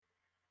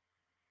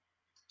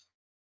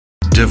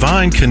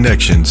Divine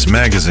Connections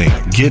Magazine.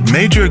 Get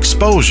major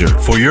exposure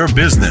for your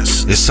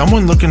business. Is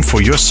someone looking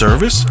for your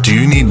service? Do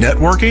you need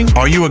networking?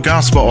 Are you a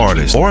gospel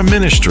artist or a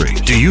ministry?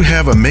 Do you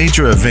have a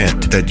major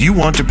event that you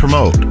want to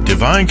promote?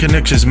 Divine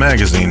Connections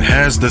Magazine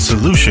has the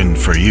solution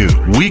for you.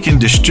 We can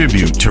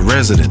distribute to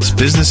residents,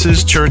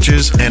 businesses,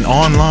 churches, and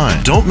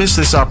online. Don't miss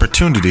this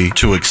opportunity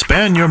to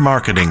expand your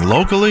marketing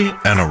locally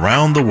and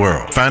around the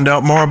world. Find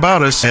out more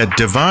about us at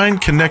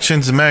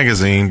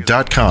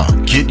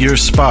divineconnectionsmagazine.com. Get your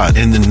spot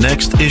in the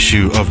next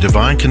issue of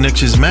Divine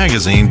Connections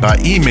Magazine by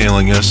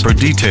emailing us for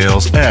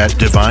details at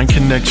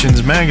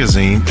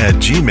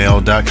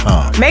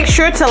divineconnectionsmagazine@gmail.com. Make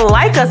sure to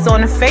like us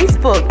on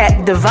Facebook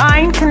at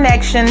Divine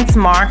Connections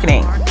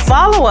Marketing.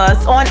 Follow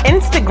us on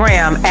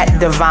Instagram at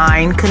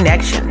Divine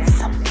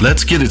Connections.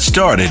 Let's get it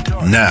started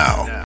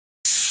now.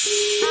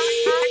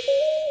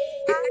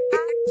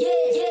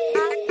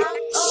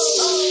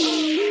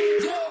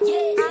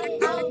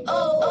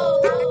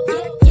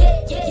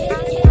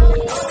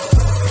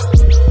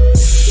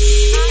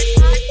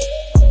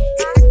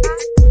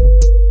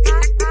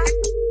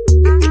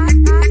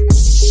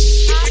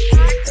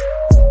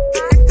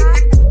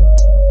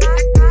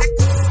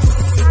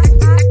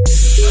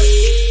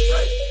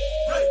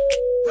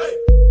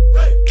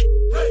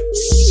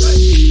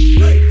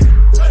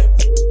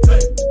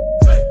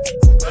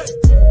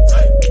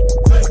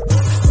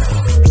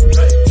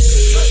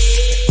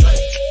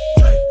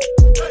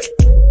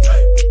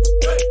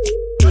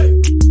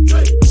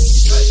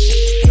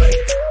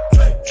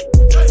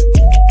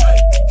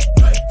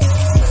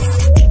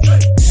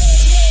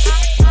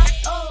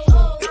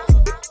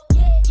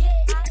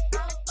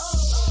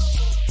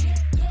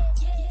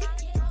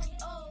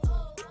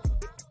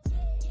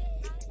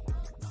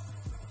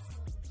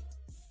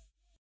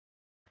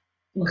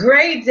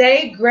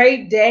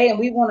 Great day. And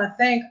we want to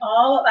thank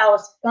all of our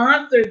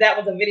sponsors. That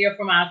was a video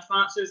from our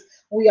sponsors.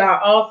 We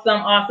are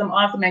awesome,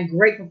 and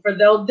grateful for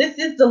those. This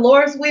is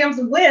Dolores Williams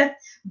with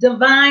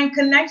Divine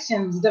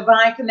Connections.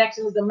 Divine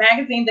Connections is a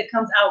magazine that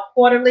comes out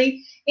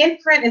quarterly in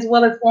print as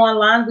well as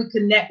online. We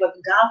connect with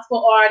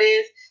gospel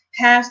artists,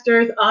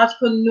 pastors,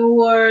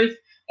 entrepreneurs,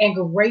 and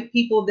great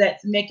people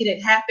that's making it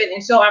happen.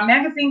 And so our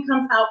magazine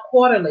comes out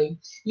quarterly.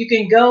 You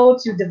can go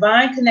to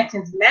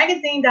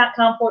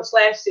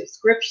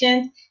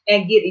divineconnectionsmagazine.com/subscriptions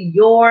and get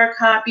your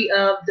copy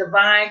of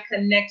Divine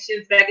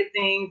Connections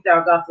magazines. There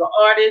are gospel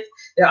artists,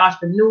 there are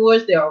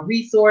entrepreneurs, there are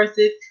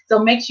resources. So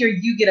make sure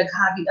you get a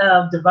copy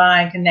of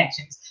Divine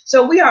Connections.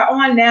 So we are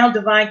on now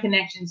Divine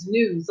Connections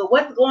News. So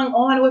what's going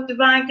on with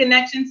Divine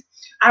Connections?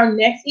 Our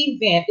next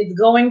event is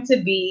going to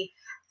be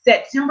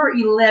September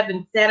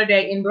 11th,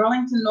 Saturday in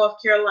Burlington, North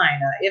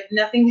Carolina. If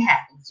nothing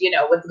happens, you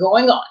know what's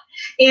going on.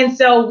 And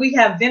so we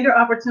have vendor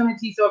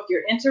opportunities. So if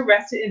you're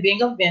interested in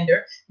being a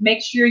vendor,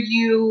 make sure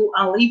you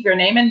leave your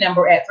name and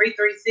number at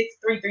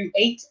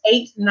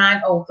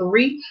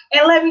 336-338-8903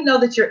 and let me know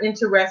that you're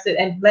interested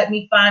and let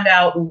me find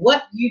out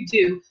what you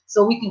do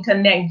so we can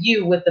connect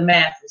you with the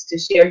masses to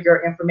share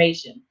your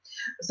information.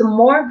 Some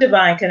more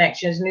Divine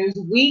Connections news.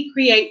 We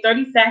create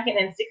 30-second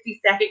and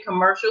 60-second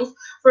commercials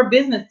for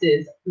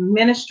businesses,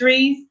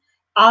 ministries,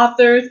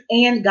 authors,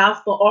 and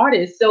gospel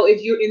artists. So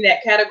if you're in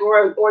that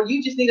category or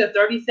you just need a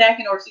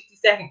 30-second or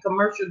 60-second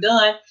commercial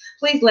done,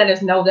 please let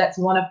us know. That's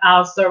one of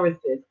our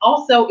services.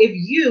 Also, if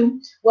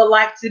you would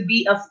like to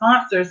be a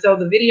sponsor, so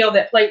the video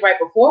that played right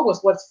before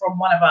was what's from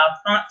one of our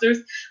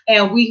sponsors,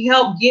 and we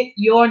help get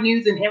your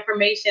news and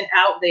information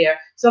out there.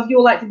 So if you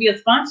would like to be a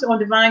sponsor on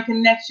Divine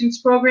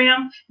Connections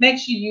program, make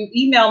sure you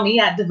email me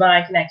at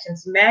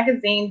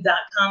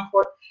divineconnectionsmagazine.com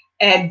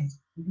at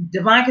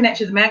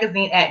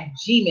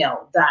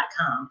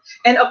divineconnectionsmagazine@gmail.com.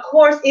 And of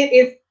course, it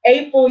is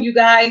April, you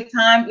guys.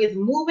 Time is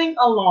moving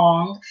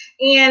along,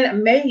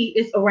 and May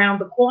is around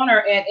the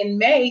corner. And in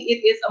May,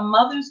 it is a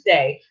Mother's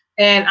Day.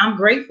 And I'm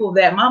grateful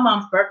that my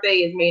mom's birthday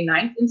is May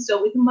 9th, and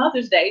so is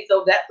Mother's Day.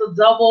 So that's a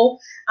double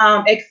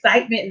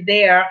excitement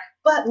there.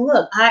 But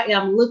look, I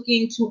am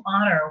looking to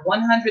honor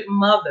 100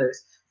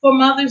 mothers. For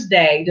Mother's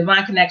Day,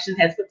 Divine Connection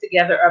has put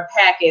together a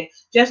packet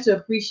just to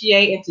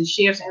appreciate and to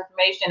share some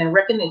information and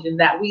recognition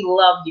that we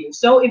love you.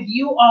 So if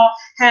you all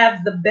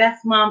have the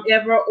best mom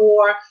ever,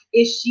 or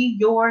is she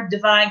your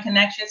Divine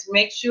Connections,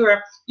 make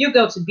sure you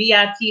go to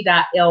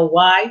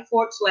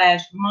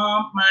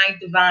bit.ly/mom my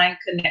Divine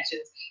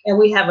Connections. And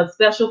we have a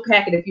special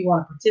packet. If you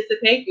want to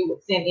participate, you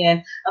would send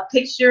in a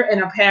picture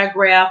and a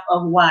paragraph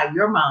of why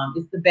your mom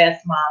is the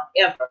best mom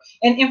ever.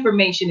 And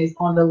information is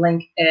on the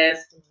link as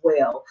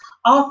well.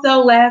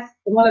 Also,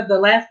 one of the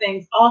last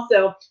things,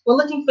 also, we're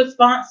looking for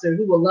sponsors.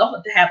 We would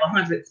love to have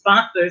 100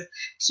 sponsors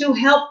to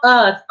help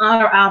us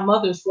honor our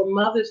mothers for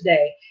Mother's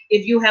Day.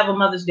 If you have a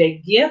Mother's Day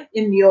gift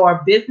in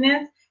your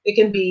business, it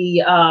can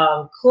be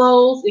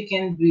clothes, it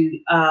can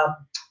be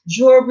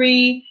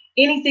jewelry,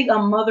 anything a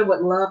mother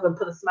would love and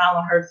put a smile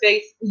on her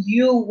face.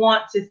 You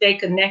want to stay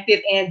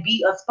connected and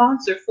be a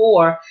sponsor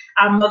for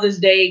our Mother's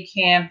Day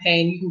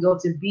campaign. You can go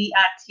to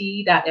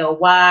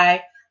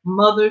bit.ly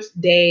Mother's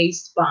Day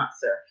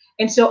sponsor.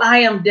 And so I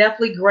am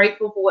definitely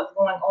grateful for what's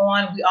going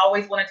on. We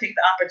always want to take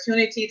the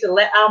opportunity to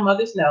let our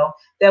mothers know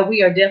that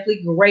we are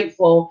definitely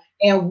grateful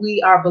and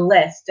we are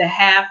blessed to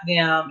have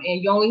them.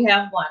 And you only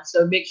have one,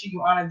 so make sure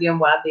you honor them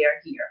while they're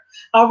here.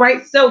 All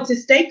right, so to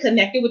stay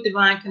connected with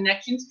Divine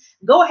Connections,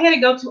 go ahead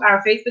and go to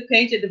our Facebook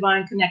page at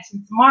Divine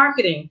Connections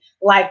Marketing,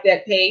 like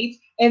that page.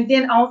 And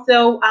then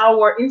also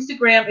our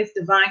Instagram is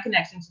Divine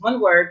Connections,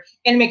 one word.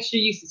 And make sure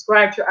you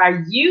subscribe to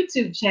our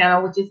YouTube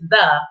channel, which is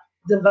The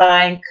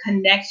Divine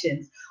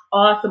Connections.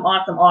 Awesome,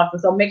 awesome,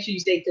 awesome. So make sure you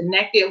stay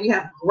connected. We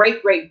have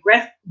great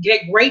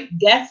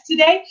guests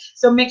today.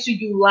 So make sure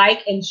you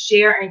like and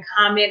share and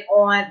comment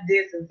on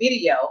this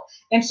video.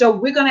 And so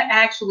we're going to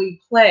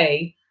actually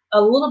play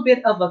a little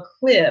bit of a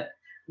clip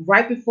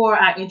right before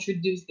I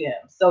introduce them.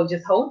 So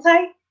just hold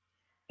tight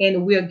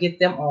and we'll get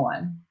them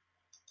on.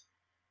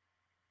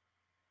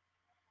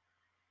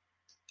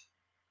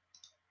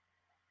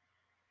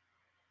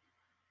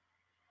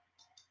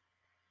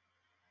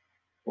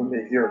 When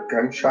they hear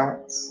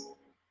gunshots,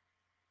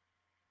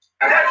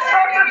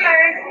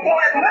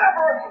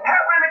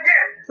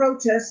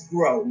 protests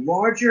grow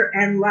larger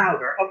and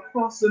louder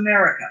across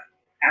America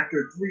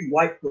after 3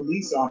 white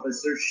police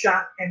officers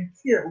shot and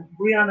killed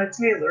Breonna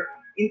Taylor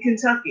in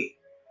Kentucky.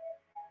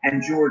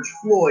 And George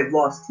Floyd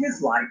lost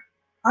his life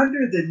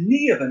under the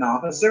knee of an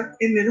officer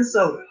in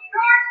Minnesota.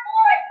 George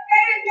Floyd,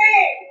 say his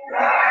name.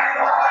 George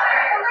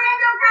Floyd.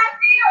 Orlando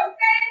Castillo,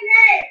 say his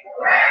name.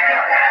 Orlando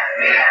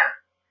Castillo.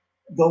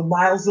 Though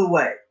miles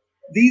away,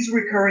 these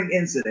recurring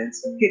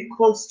incidents hit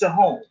close to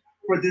home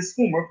for this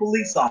former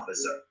police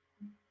officer.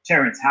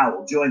 Terrance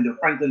Howell joined the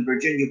Franklin,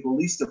 Virginia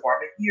Police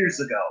Department years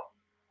ago,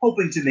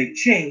 hoping to make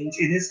change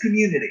in his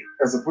community.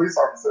 as a police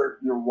officer,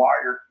 you're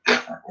wired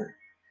differently.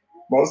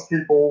 Most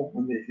people,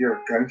 when they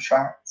hear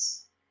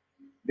gunshots,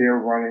 they're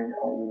running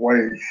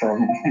away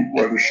from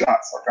where the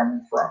shots are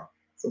coming from.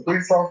 As a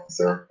police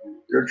officer,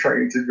 you're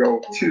trained to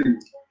go to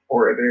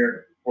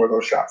where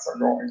those shots are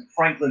going.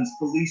 Franklin's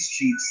police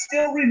chief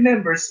still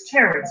remembers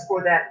Terrance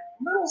for that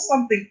little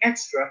something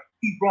extra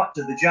he brought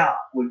to the job.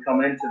 We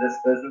come into this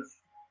business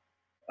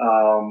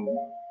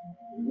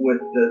with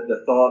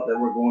the thought that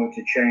we're going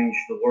to change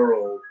the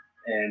world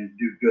and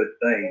do good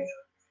things.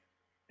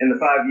 In the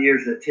 5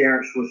 years that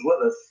Terrance was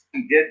with us,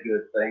 he did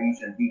good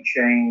things and he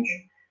changed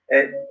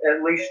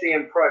at least the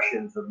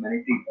impressions of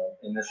many people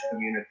in this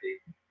community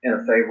in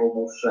a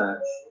favorable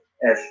sense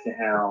as to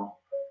how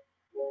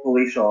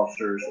police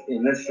officers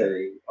in this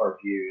city are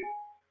viewed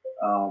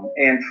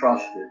and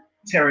trusted.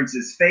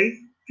 Terrance's faith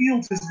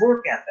fueled his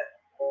work ethic,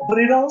 but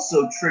it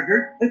also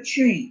triggered a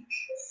change.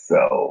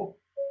 So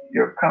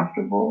you're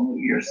comfortable,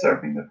 you're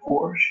serving the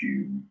force,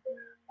 you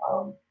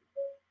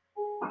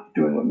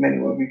doing what many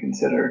would be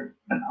considered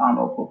an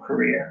honorable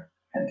career,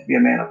 and to be a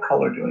man of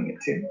color doing it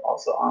too,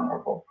 also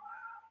honorable.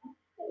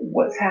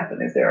 What's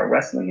happened? Is there a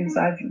wrestling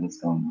inside you? What's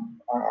going on?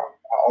 I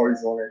always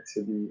wanted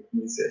to be a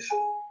musician.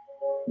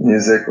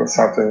 Music was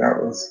something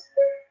that was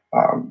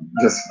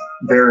just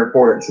very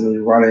important to me,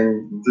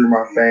 running through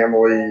my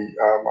family.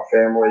 My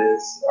family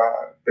is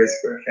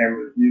basically a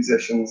family of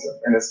musicians and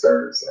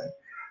ministers,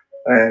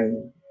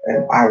 and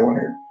I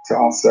wanted to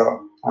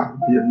also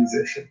be a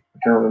musician. I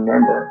can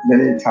remember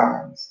many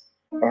times,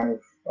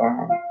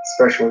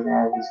 especially when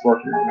I was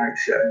working the night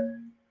shift,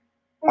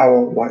 I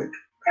would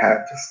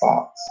have just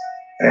thoughts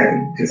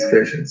and just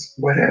visions.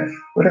 What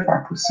if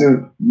I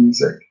pursued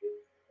music?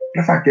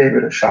 What if I gave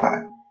it a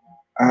shot?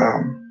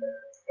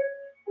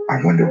 I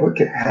wonder what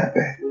could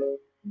happen.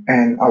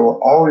 And I will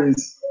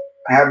always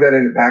have that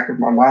in the back of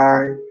my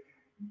mind,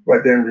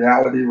 but then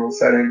reality will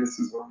set in. This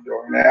is what I'm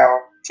doing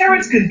now.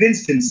 Terrance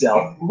convinced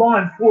himself law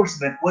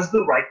enforcement was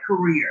the right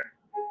career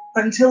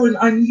until an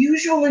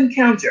unusual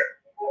encounter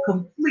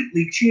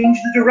completely changed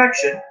the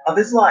direction of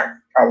his life.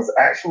 I was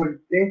actually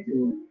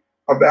thinking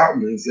about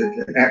music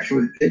and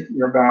actually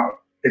thinking about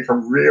a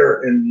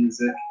career in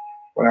music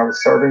when I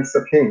was serving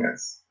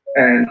subpoenas.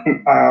 And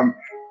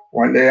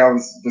one day I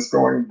was just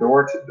going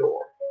door to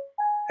door,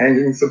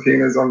 hanging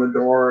subpoenas on the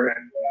door,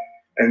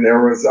 and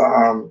there was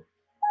an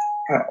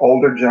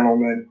older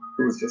gentleman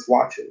who was just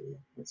watching me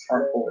on his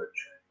front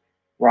porch,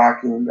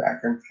 rocking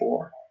back and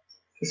forth,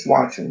 just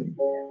watching me.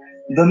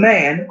 The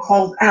man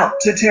called out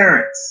to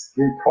Terrance.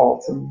 He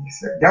called to me, he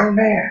said, "Young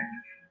man."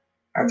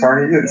 I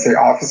turned, he didn't say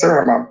officer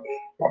or my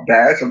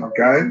badge or my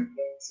gun.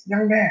 He said,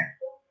 "Young man,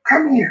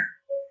 come here."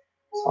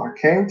 So I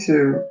came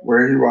to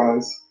where he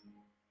was,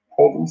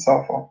 pulled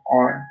himself up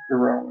on the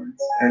railings,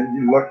 and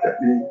he looked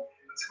at me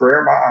square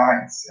in my eye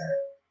and said,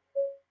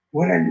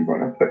 "When are you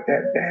going to put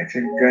that badge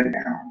and gun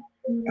down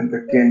and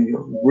begin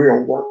your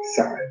real work,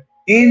 son?"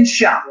 In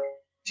shock,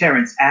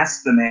 Terrance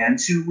asked the man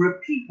to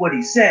repeat what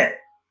he said.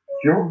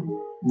 "Your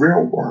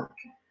real work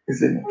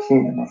is in the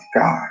kingdom of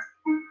God.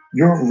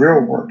 Your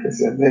real work is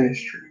in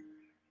ministry.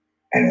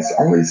 And it's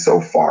only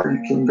so far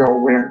you can go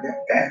wearing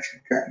that badge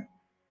and gun.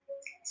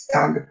 It's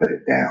time to put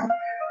it down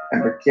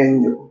and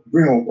begin your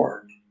real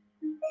work."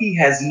 He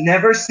has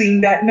never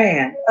seen that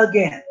man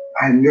again.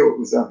 I knew it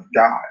was of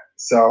God.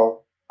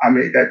 So I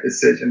made that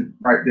decision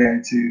right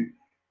then to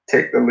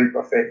take the leap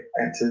of faith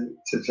and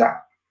to jump.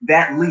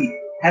 That leap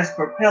has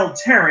propelled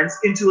Terrance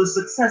into a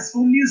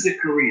successful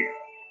music career.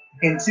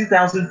 In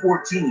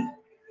 2014,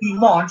 he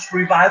launched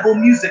Revival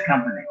Music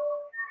Company.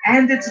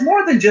 And it's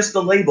more than just a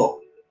label.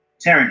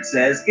 Terrance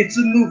says it's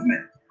a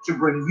movement to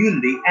bring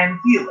unity and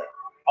healing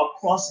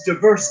across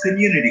diverse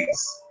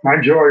communities. My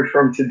joy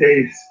from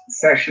today's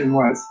session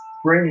was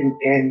bringing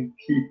in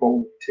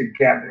people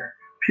together,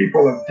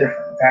 people of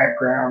different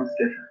backgrounds,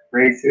 different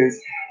races,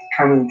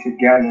 coming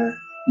together,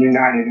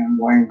 united in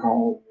one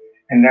goal,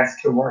 and that's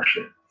to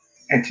worship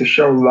and to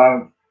show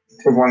love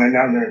to one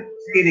another.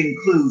 It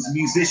includes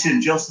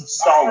musician Joseph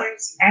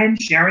Stallings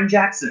and Sharon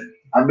Jackson.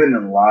 I've been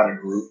in a lot of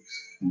groups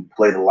and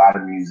played a lot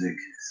of music,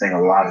 sang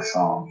a lot of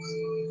songs.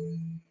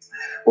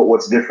 But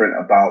what's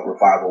different about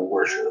revival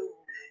worship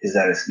is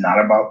that it's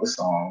not about the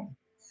song.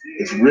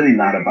 It's really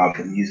not about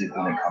the music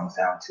when it comes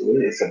down to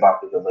it. It's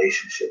about the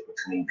relationship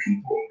between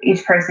people.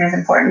 Each person is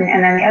important.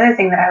 And then the other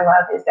thing that I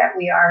love is that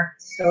we are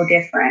so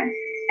different.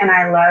 And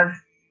I love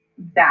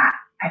that.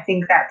 I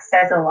think that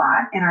says a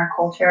lot in our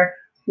culture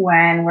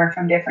when we're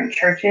from different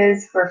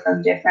churches, we're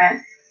from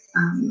different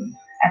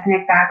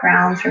ethnic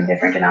backgrounds, from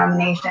different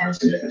denominations,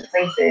 from different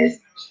places,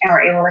 and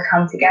we're able to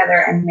come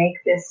together and make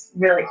this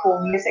really cool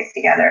music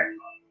together.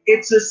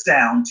 It's a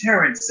sound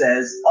Terrance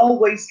says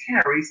always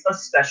carries a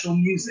special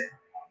music.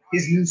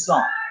 His new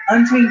song,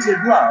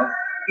 Untainted Love,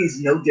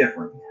 is no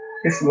different.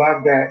 This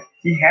love that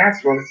he has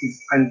for us is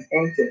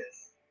untainted.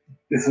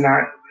 It's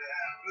not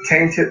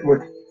tainted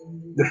with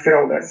the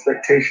failed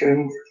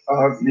expectations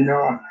of,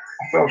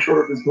 I fell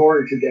short of his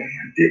glory today.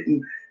 I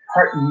didn't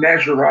quite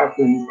measure up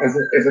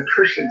as a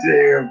Christian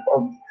today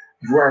of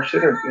where I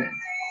should have been.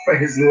 But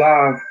his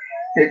love,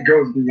 it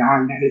goes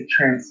beyond that. It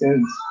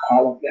transcends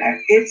all of that.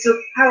 It's a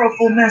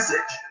powerful message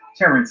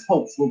Terrance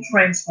hopes will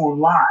transform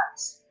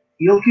lives,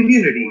 heal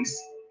communities,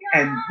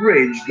 and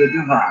bridge the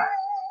divide.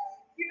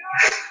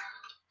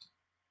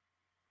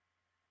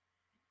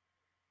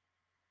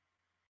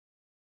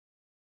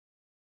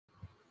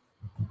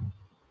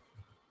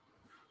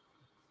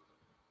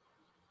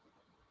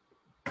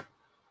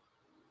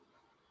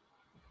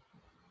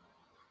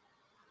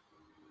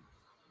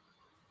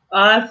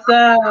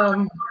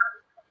 Awesome.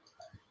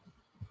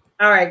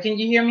 All right, can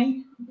you hear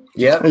me?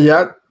 Yep.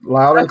 Yep,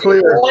 loud and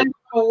clear.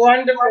 Wonderful,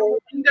 wonderful,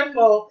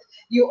 wonderful.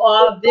 You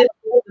all, this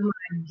is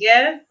my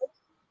guest.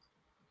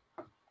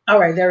 All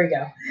right, there we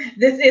go.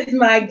 This is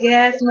my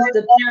guest,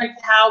 Mr.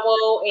 Terrance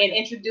Howell, and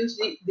introduce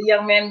the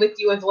young man with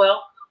you as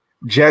well.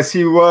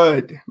 Jesse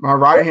Wood, my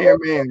right-hand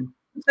man.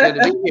 Good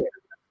to be here.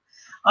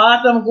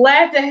 Awesome.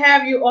 Glad to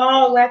have you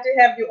all. Glad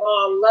to have you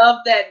all. Love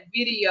that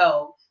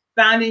video,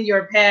 Finding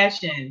Your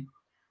Passion.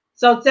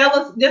 So tell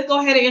us, just go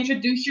ahead and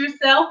introduce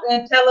yourself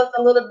and tell us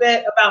a little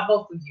bit about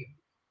both of you.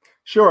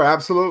 Sure,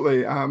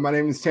 absolutely. My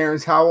name is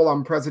Terrance Howell.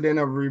 I'm president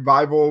of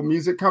Revival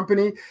Music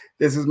Company.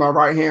 This is my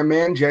right-hand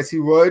man, Jesse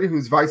Wood,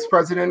 who's vice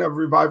president of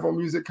Revival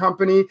Music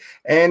Company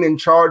and in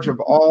charge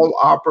of all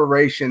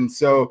operations.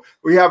 So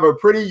we have a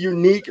pretty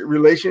unique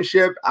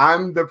relationship.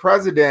 I'm the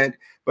president,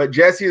 but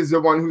Jesse is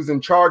the one who's in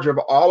charge of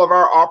all of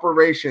our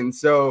operations.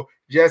 So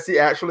Jesse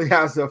actually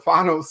has the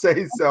final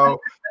say-so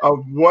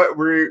of what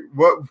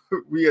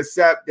we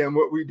accept and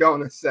what we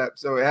don't accept.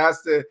 So it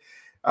has to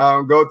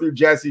go through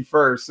Jesse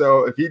first.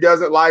 So if he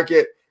doesn't like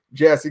it,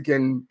 Jesse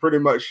can pretty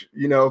much,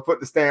 put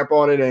the stamp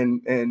on it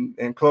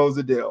and close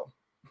the deal.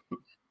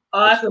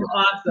 Awesome,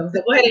 awesome.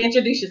 So go ahead and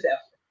introduce yourself.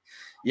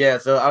 Yeah,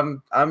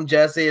 so I'm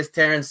Jesse. As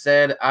Terrance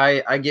said,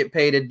 I get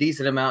paid a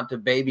decent amount to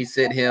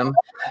babysit him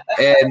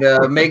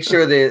and make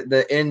sure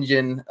the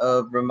engine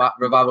of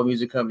Revival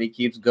Music Company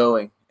keeps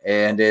going.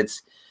 And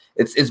it's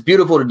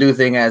beautiful to do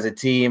things as a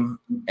team,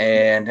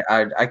 and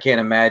I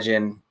can't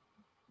imagine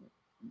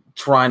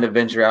trying to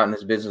venture out in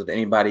this business with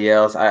anybody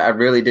else. I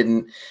really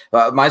didn't.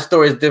 My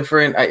story is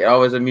different. I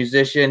was a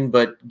musician,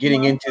 but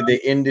getting into the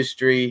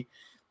industry,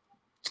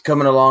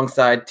 coming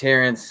alongside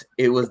Terrance,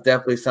 it was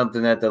definitely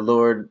something that the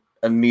Lord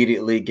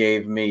immediately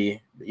gave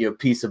me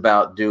peace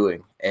about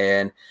doing.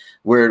 And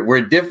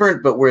we're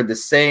different, but we're the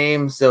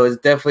same. So it's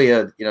definitely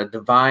a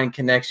divine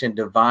connection,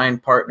 divine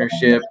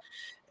partnership.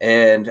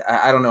 And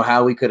I don't know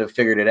how we could have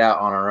figured it out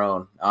on our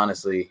own,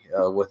 honestly,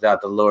 without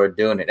the Lord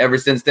doing it. Ever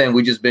since then,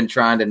 we've just been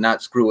trying to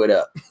not screw it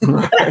up.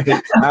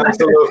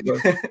 Absolutely.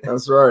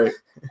 That's right.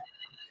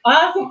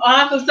 Awesome,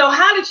 awesome. So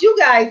how did you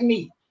guys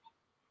meet?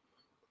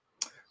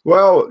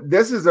 Well,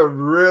 this is a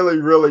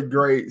really, really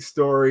great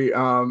story.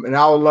 And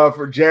I would love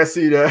for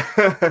Jesse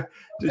to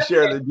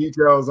share the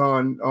details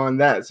on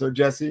that. So,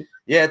 Jesse.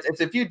 Yeah, it's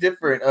a few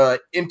different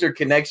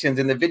interconnections.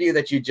 In the video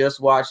that you just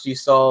watched, you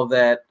saw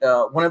that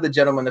one of the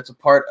gentlemen that's a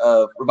part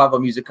of Revival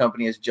Music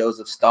Company is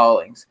Joseph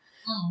Stallings.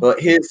 But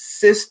his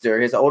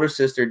older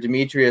sister,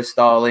 Demetria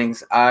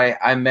Stallings,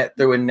 I met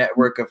through a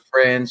network of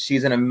friends.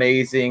 She's an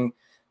amazing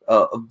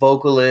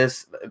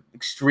vocalist,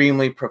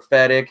 extremely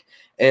prophetic.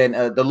 And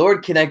the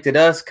Lord connected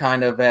us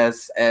kind of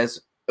as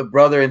a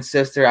brother and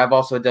sister. I've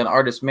also done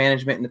artist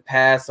management in the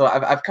past. So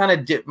I've kind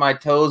of dipped my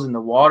toes in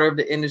the water of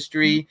the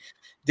industry.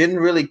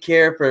 Didn't really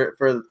care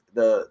for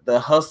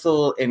the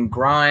hustle and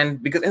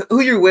grind, because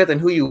who you're with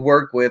and who you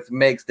work with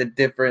makes the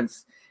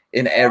difference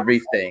in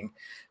everything.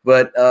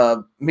 But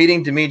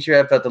meeting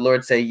Demetria, I felt the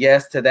Lord say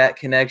yes to that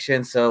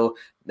connection. So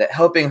that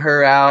helping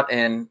her out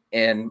and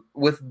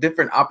with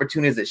different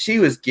opportunities that she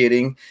was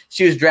getting,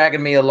 she was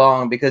dragging me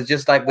along, because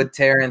just like with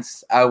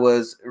Terrance, I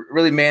was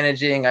really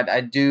managing. I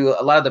do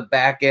a lot of the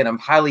back end. I'm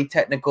highly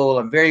technical.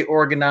 I'm very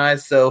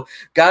organized. So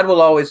God will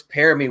always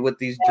pair me with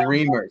these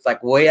dreamers,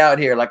 like way out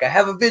here. Like I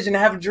have a vision, I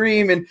have a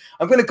dream, and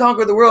I'm going to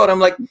conquer the world. I'm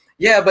like,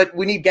 yeah, but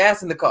we need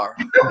gas in the car.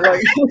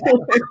 Like,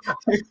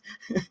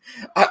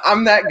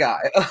 I'm that guy.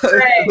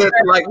 But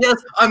like, yes,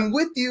 I'm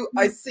with you.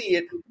 I see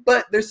it,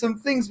 but there's some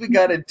things we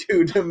got to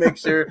do to make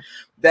sure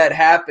that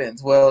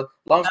happens. Well,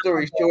 long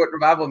story short,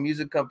 Revival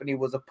Music Company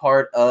was a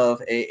part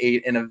of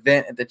an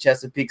event at the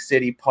Chesapeake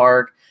City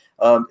Park.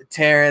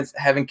 Terrance,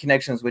 having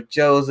connections with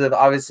Joseph,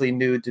 obviously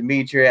knew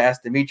Demetria,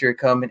 asked Demetria to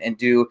come in and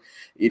do,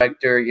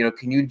 director,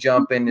 can you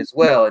jump in as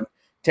well? And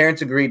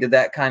Terrance agreed to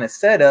that kind of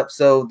setup.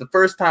 So the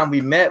first time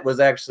we met was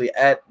actually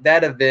at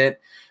that event,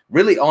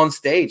 really on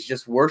stage,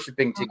 just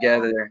worshiping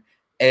together.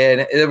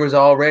 And there was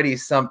already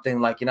something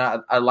like,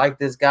 I like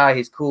this guy.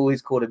 He's cool.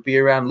 He's cool to be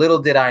around. Little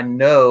did I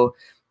know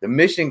the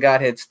mission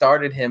God had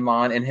started him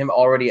on, and him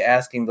already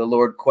asking the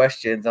Lord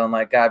questions on,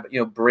 like, God,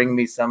 bring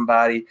me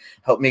somebody,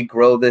 help me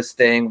grow this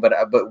thing, but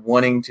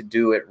wanting to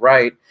do it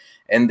right.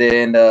 And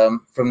then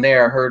from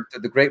there, I heard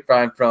through the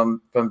grapevine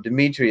from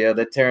Demetria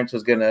that Terrance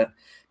was gonna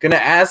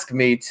ask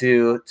me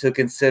to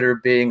consider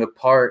being a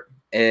part.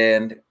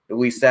 And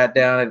we sat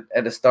down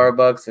at a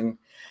Starbucks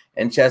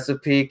in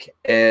Chesapeake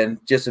and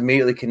just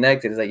immediately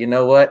connected. It's like, you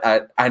know what?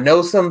 I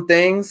know some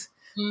things.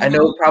 Mm-hmm. I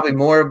know probably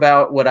more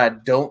about what I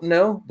don't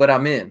know, but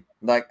I'm in.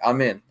 Like,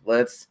 I'm in.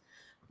 Let's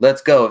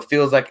go. It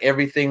feels like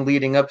everything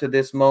leading up to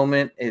this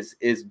moment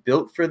is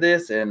built for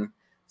this. And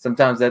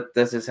sometimes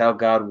that's just how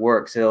God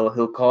works.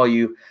 He'll call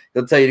you.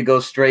 He'll tell you to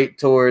go straight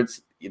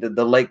towards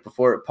the lake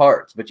before it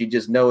parts, but you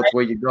just know it's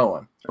where you're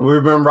going.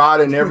 We've been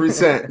riding ever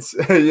since,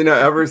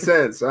 ever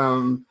since.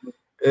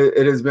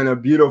 It has been a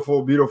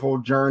beautiful, beautiful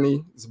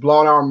journey. It's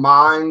blown our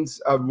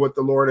minds of what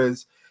the Lord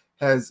has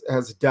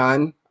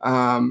done.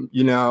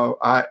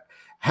 I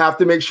have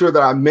to make sure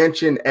that I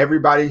mention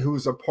everybody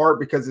who's a part,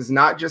 because it's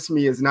not just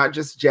me, it's not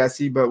just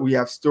Jesse, but we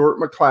have Stuart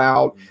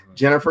McLeod,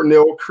 Jennifer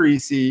Neal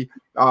Creasy,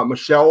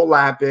 Michelle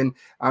Lappin.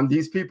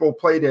 These people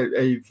played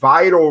a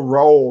vital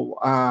role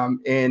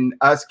in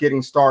us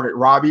getting started.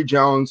 Robbie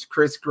Jones,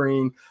 Chris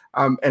Green,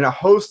 and a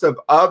host of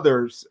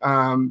others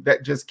that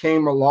just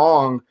came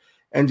along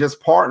and just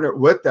partnered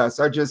with us.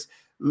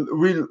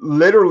 We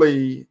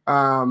literally,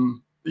 I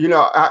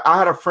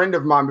had a friend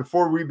of mine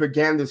before we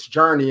began this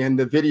journey, and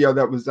the video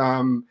that was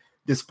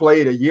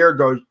displayed a year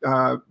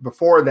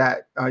before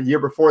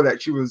that,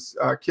 she was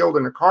killed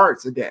in a car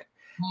accident.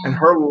 And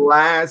her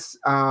last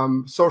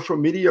social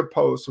media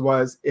post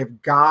was, if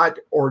God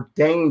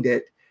ordained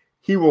it,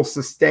 he will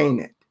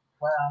sustain it.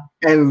 Wow.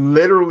 And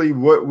literally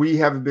what we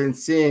have been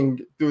seeing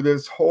through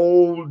this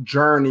whole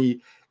journey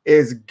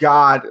is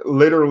God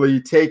literally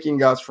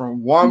taking us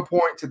from one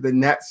point to the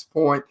next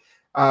point,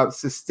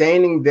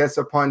 sustaining this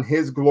upon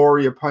his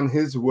glory, upon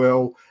his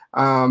will.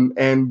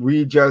 And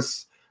we're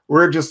just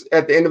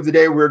at the end of the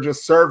day, we're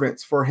just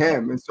servants for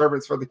him and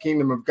servants for the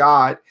kingdom of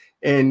God,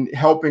 and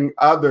helping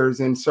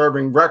others and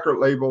serving record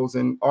labels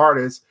and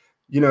artists,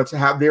 to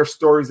have their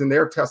stories and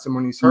their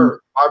testimonies heard.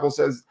 The Bible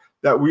says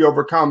that we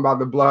overcome by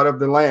the blood of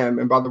the Lamb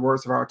and by the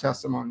words of our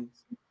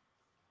testimonies.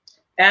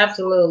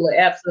 Absolutely,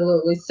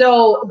 absolutely.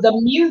 So the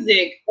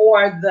music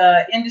or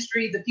the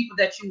industry, the people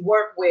that you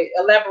work with,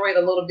 elaborate a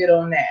little bit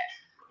on that.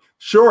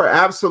 Sure,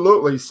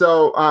 absolutely.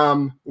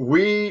 So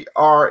we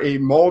are a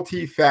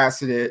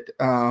multifaceted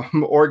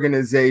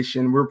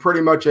organization.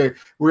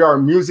 We are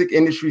a music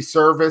industry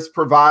service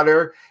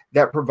provider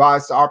that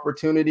provides the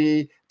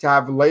opportunity to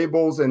have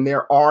labels and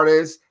their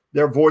artists,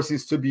 their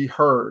voices to be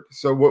heard.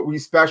 So what we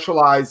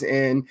specialize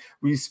in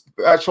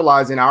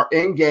our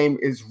end game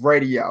is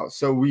radio.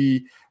 So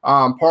we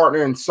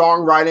partner in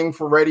songwriting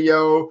for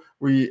radio.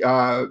 We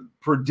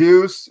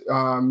produce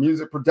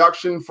music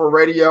production for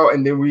radio,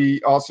 and then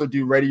we also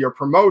do radio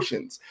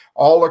promotions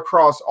all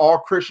across all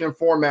Christian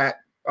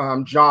format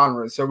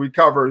genres. So we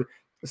cover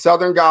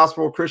Southern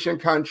gospel, Christian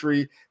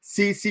country,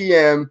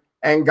 CCM,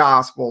 and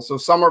gospel. So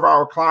some of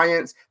our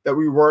clients that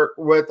we work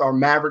with are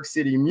Maverick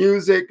City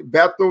Music,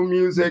 Bethel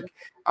Music,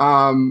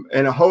 and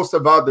a host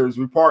of others.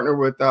 We partner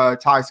with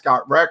Ty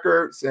Scott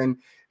Records and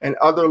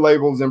other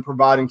labels in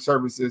providing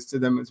services to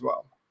them as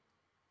well.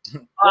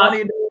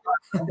 Running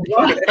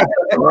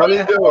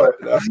do it.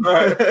 That's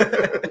right.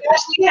 We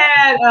actually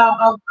had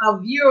a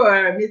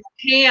viewer, Miss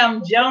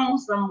Pam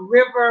Jones from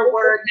River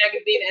Word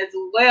Magazine as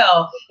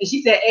well, and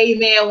she said,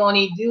 "Amen, won't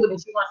he do it?" And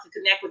she wants to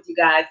connect with you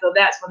guys. So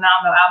that's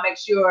phenomenal. I'll make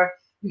sure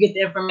you get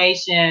the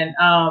information.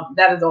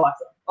 That is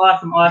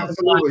awesome.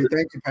 Absolutely.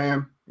 Thank you,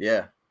 Pam.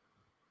 Yeah.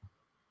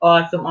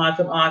 Awesome.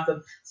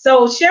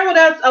 So share with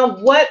us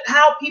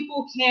how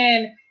people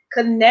can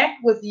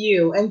connect with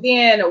you, and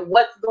then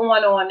what's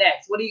going on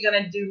next. What are you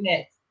going to do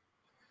next?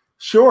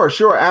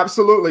 Sure,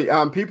 absolutely.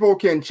 People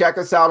can check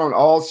us out on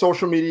all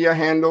social media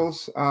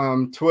handles,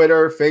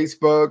 Twitter,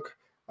 Facebook,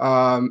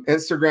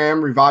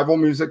 Instagram, Revival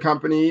Music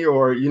Company,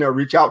 or,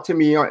 reach out to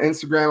me on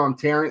Instagram. I'm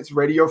Terrance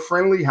Radio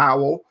Friendly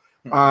Howell.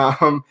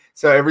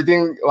 So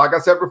everything, like I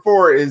said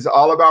before, is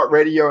all about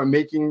radio and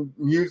making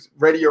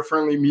radio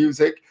friendly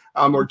music,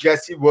 or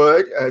Jesse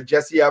Wood,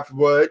 Jesse F.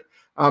 Wood,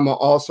 on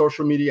all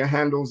social media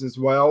handles as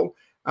well.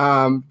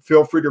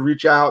 Feel free to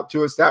reach out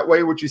to us that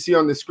way. What you see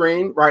on the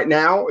screen right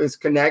now is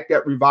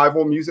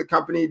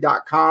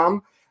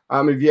connect@revivalmusiccompany.com.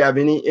 If you have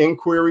any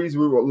inquiries,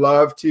 we would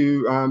love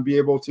to be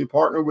able to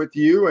partner with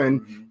you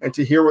and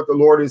to hear what the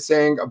Lord is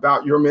saying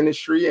about your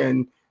ministry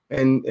and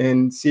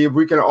see if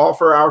we can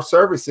offer our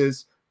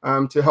services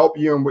to help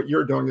you in what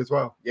you're doing as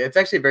well. Yeah, it's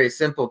actually very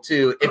simple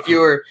too. If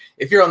you're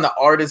on the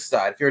artist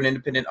side, if you're an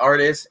independent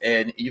artist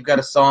and you've got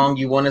a song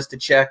you want us to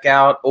check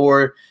out,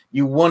 or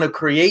you want to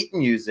create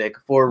music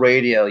for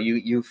radio,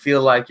 you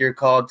feel like you're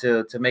called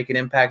to make an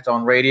impact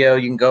on radio,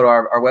 you can go to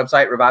our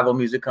website,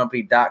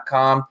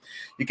 revivalmusiccompany.com.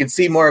 You can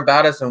see more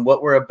about us and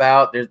what we're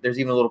about. There's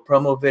even a little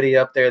promo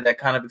video up there that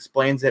kind of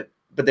explains it.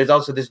 But there's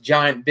also this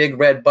giant big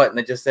red button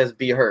that just says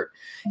be heard.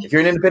 If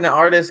you're an independent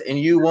artist and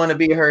you want to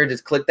be heard,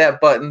 just click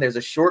that button. There's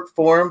a short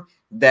form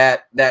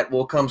that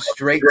will come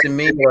straight to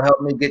me. It'll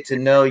help me get to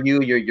know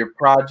you, your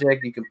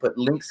project. You can put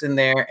links in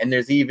there. And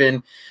there's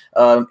even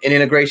an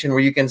integration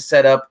where you can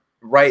set up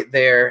right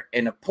there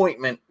an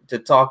appointment to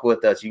talk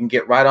with us. You can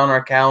get right on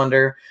our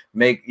calendar,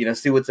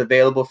 see what's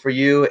available for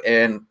you.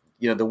 And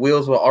the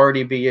wheels will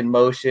already be in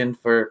motion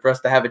for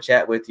us to have a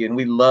chat with you. And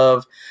we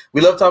love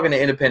talking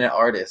to independent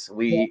artists.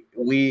 We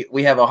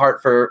have a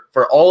heart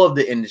for all of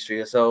the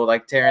industry. So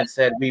like Terrance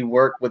said, we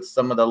work with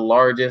some of the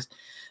largest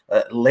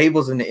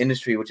labels in the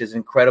industry, which is an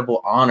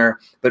incredible honor.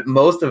 But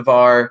most of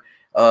our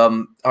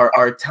time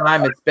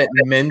is spent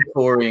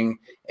mentoring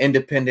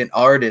independent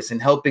artists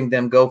and helping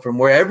them go from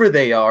wherever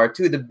they are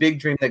to the big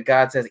dream that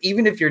God says.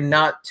 Even if you're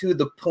not to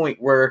the point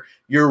where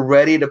you're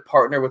ready to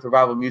partner with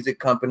Revival Music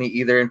Company,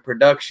 either in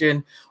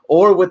production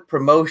or with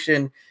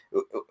promotion,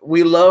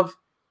 we love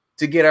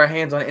to get our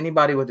hands on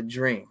anybody with a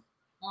dream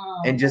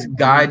and just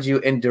guide you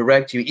and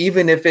direct you,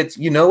 even if it's,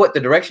 the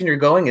direction you're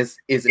going is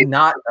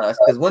not us.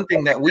 Because one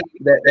thing that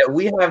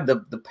we have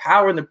the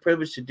power and the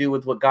privilege to do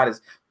with what God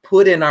has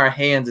put in our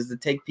hands is to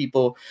take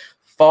people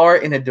far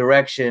in a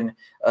direction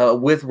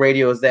with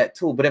radio as that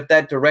tool. But if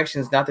that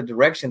direction is not the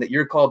direction that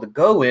you're called to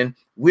go in,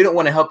 we don't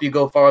want to help you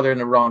go farther in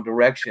the wrong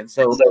direction.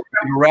 So we'd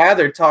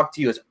rather talk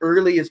to you as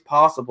early as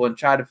possible and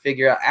try to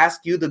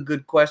ask you the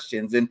good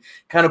questions and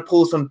kind of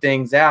pull some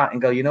things out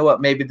and go, you know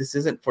what, maybe this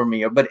isn't for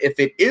me. But if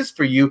it is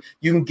for you,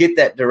 you can get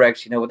that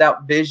direction.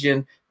 Without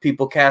vision,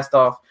 people cast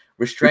off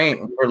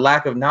restraint. For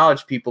lack of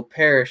knowledge, people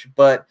perish.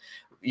 But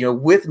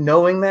with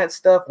knowing that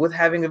stuff, with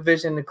having a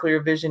vision, a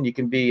clear vision, you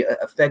can be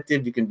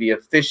effective, you can be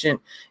efficient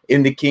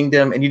in the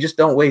kingdom, and you just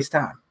don't waste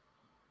time.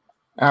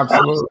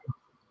 Absolutely.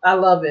 I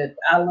love it.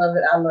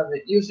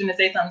 You was going to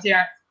say something,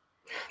 Terrance?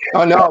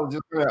 Oh, no,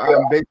 just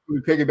basically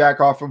piggyback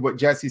off of what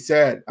Jesse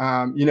said.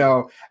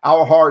 Our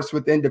hearts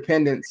with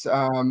independence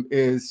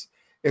is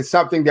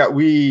something that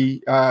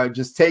we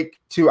just take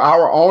to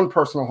our own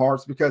personal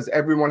hearts, because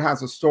everyone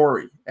has a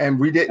story, and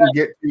we didn't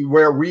get to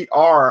where we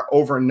are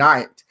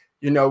overnight.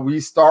 We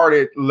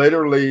started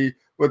literally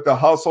with the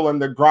hustle and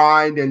the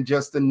grind and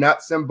just the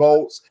nuts and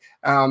bolts.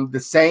 The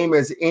same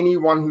as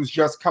anyone who's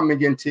just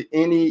coming into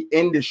any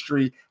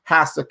industry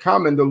has to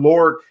come. And the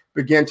Lord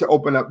began to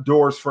open up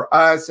doors for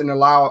us and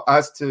allow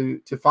us to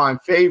find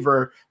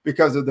favor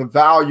because of the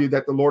value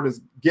that the Lord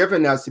has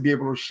given us to be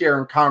able to share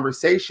in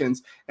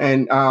conversations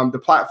and the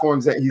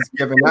platforms that He's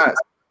given us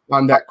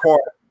that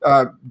caught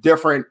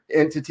different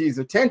entities'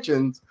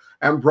 attentions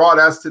and brought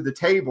us to the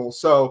table.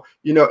 So,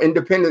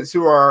 independents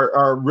who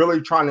are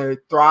really trying to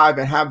thrive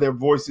and have their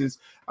voices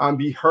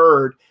be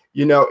heard,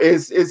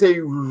 is a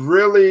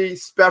really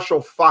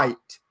special fight,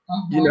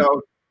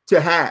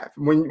 to have.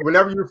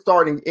 Whenever you're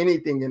starting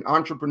anything in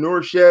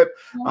entrepreneurship,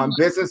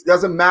 business,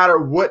 doesn't matter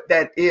what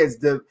that is.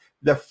 The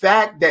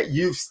fact that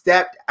you've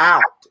stepped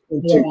out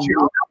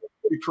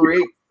to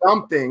create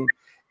something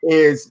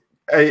is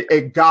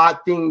a God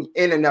thing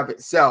in and of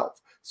itself.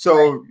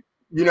 So,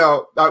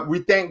 we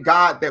thank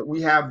God that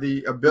we have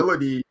the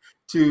ability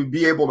to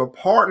be able to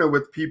partner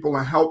with people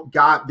and help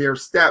guide their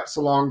steps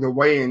along the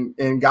way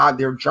and guide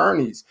their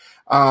journeys.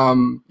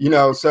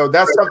 So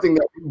that's something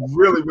that we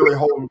really, really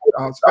hold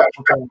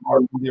special to our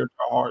hearts and dear to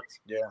our hearts.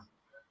 Yeah.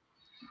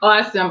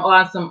 Awesome.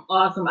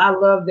 I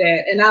love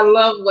that. And I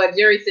love what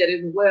Jerry said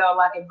as well.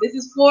 Like, if this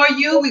is for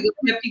you, we're going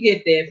to help you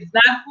get there. If it's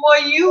not for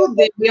you,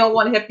 then we don't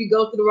want to help you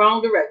go to the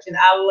wrong direction.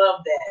 I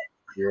love that.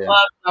 Yeah.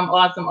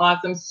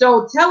 Awesome.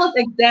 So tell us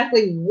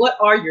exactly, what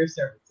are your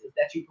services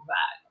that you provide?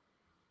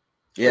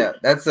 Yeah,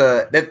 that's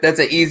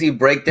an easy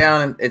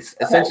breakdown. It's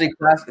essentially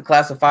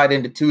classified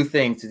into two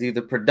things. It's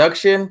either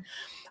production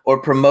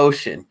or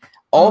promotion,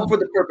 all for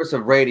the purpose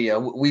of radio.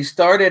 We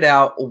started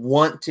out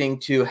wanting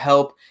to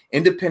help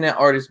independent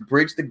artists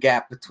bridge the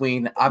gap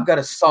between, I've got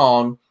a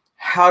song,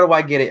 how do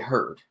I get it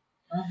heard?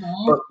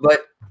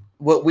 But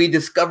what we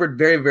discovered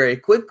very, very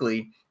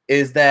quickly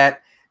is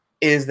that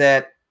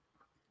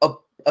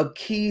a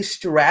key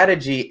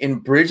strategy in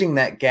bridging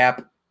that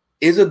gap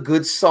is a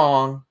good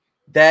song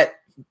that,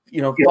 you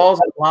know,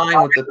 falls in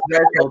line with the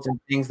thresholds and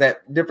things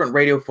that different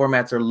radio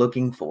formats are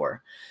looking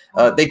for.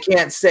 They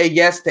can't say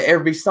yes to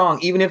every song,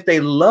 even if they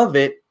love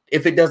it,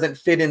 if it doesn't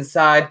fit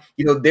inside,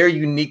 you know, their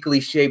uniquely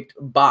shaped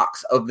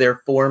box of their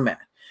format.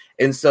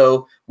 And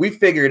so we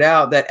figured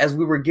out that as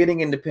we were getting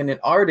independent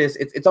artists,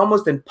 it's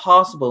almost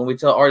impossible. And we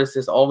tell artists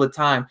this all the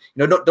time,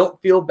 you know, don't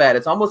feel bad.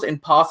 It's almost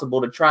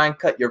impossible to try and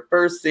cut your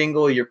first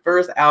single, your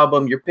first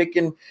album. You're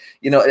picking,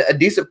 you know, a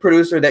decent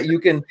producer that you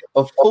can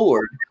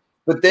afford.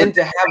 But then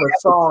to have a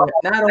song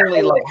that not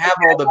only like have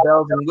all the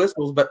bells and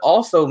whistles, but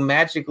also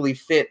magically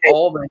fit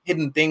all the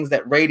hidden things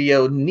that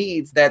radio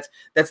needs, that's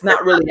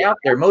not really out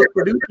there. Most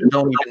producers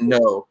don't even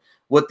know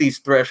what these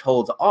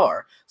thresholds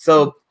are.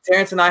 So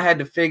Terrance and I had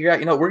to figure out,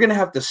 you know, we're going to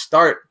have to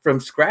start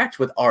from scratch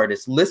with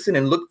artists, listen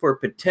and look for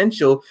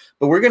potential,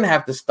 but we're going to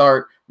have to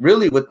start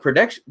really with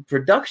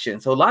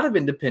production. So a lot of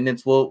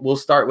independents will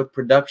start with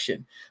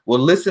production. We'll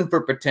listen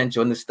for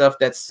potential and the stuff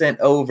that's sent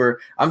over.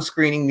 I'm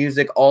screening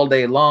music all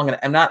day long, and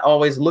I'm not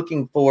always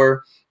looking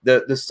for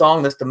the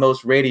song that's the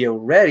most radio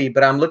ready,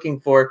 but I'm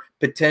looking for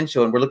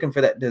potential, and we're looking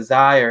for that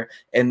desire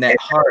and that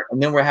heart.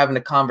 And then we're having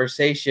a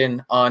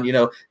conversation on, you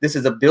know, this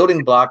is a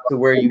building block to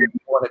where you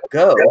want to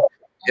go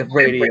if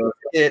radio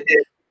is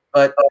it.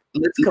 But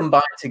let's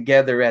combine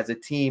together as a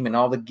team and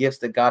all the gifts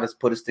that God has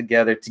put us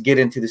together to get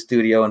into the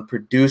studio and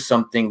produce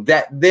something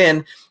that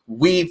then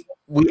we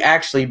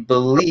actually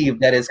believe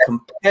that is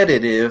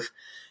competitive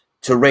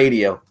to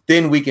radio.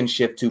 Then we can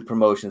shift to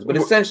promotions. But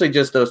essentially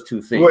just those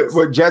two things.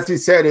 What Jesse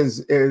said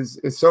is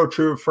so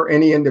true for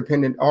any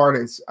independent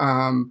artist.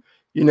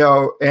 You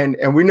know,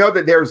 and we know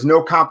that there's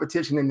no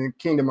competition in the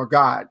kingdom of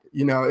God.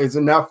 You know, it's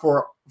enough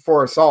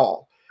for us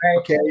all. Right.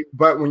 Okay.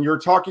 But when you're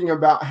talking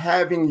about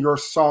having your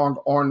song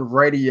on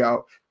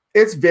radio,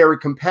 it's very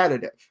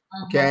competitive.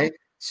 Okay.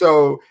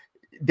 So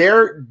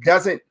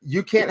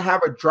you can't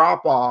have a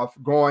drop off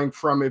going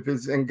from, if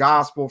it's in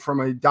gospel,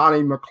 from a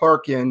Donnie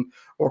McClurkin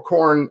or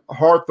Corin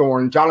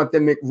Hawthorne,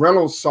 Jonathan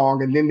McReynolds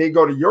song, and then they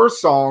go to your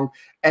song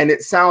and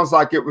it sounds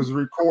like it was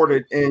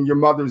recorded in your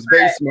mother's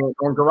basement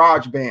on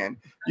GarageBand.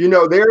 You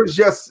know, there's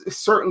just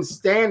certain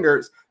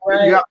standards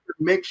that you have to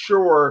make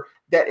sure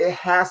that it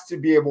has to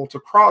be able to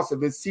cross.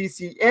 If it's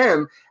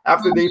CCM,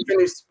 after they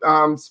finish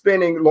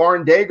spinning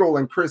Lauren Daigle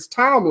and Chris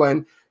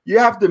Tomlin, you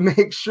have to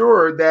make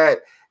sure that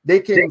they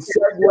can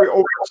segue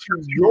over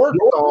to your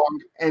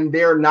song and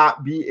there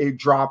not be a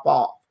drop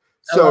off.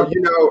 So, you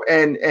know,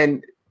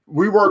 and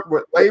we work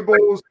with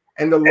labels,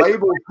 and the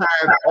labels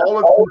have all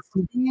of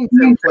these things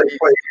in place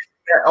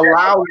that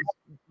allows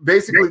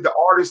basically the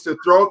artist to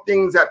throw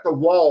things at the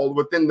wall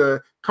within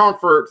the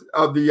comfort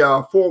of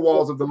the four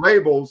walls of the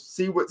labels,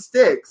 see what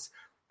sticks.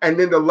 And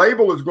then the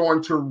label is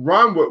going to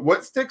run with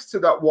what sticks to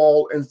that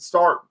wall and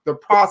start the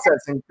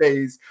processing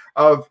phase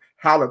of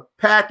how to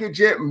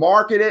package it,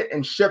 market it,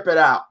 and ship it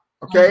out.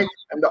 Okay.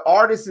 And the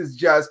artist is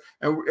just,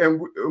 and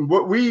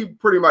what we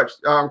pretty much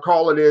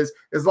call it is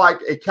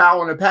like a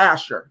cow in a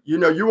pasture. You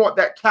know, you want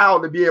that cow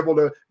to be able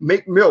to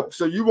make milk.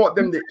 So you want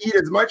them to eat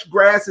as much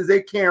grass as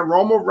they can,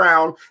 roam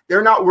around.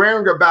 They're not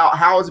worrying about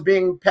how it's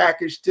being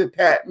packaged to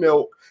pat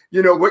milk,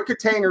 you know, what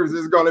containers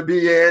is going to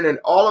be in and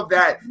all of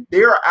that.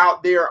 They're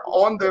out there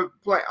on the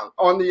plant,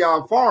 on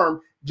the farm,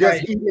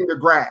 just eating the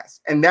grass.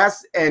 And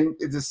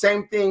it's the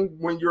same thing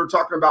when you're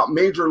talking about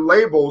major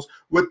labels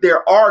with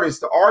their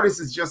artists. The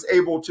artist is just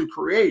able to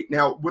create.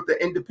 Now with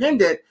the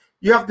independent,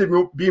 you have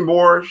to be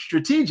more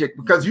strategic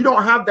because you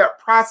don't have that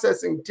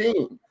processing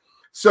team.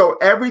 So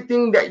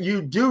everything that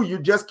you do, you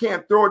just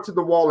can't throw it to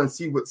the wall and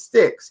see what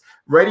sticks.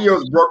 Radio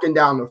is broken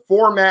down to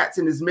formats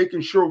and is making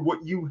sure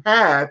what you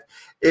have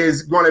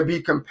is going to be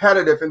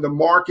competitive in the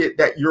market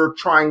that you're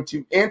trying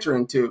to enter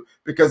into.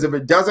 Because if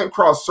it doesn't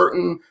cross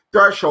certain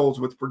thresholds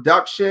with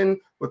production,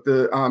 with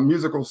the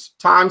musical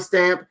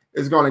timestamp,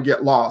 it's going to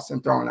get lost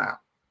and thrown out.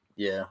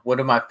 Yeah, one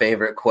of my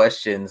favorite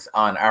questions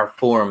on our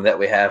forum that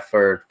we have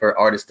for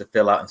artists to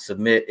fill out and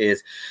submit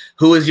is,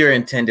 who is your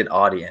intended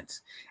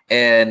audience?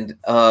 And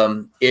I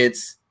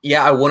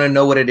want to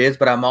know what it is,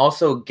 but I'm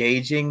also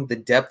gauging the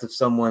depth of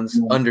someone's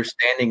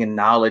understanding and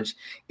knowledge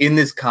in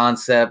this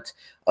concept.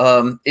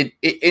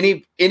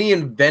 Any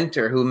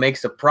inventor who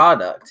makes a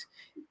product,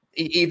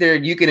 either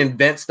you can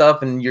invent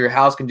stuff and your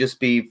house can just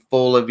be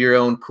full of your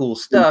own cool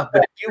stuff,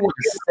 but if you want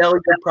to sell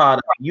your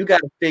product, you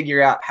got to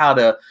figure out how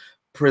to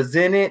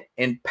present it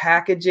and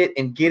package it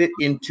and get it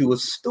into a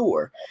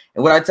store.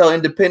 And what I tell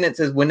independents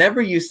is,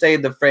 whenever you say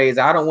the phrase,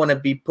 I don't want to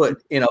be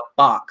put in a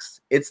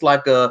box, it's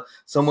like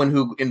someone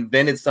who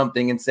invented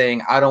something and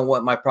saying, I don't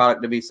want my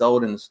product to be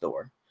sold in the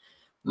store.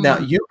 Now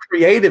you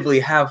creatively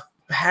have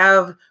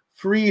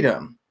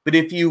freedom, but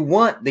if you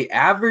want the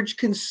average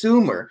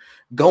consumer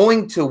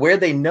going to where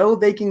they know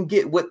they can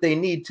get what they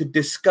need to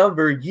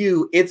discover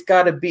you, it's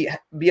got to be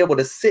able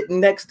to sit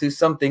next to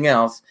something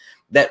else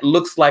that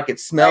looks like it,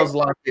 smells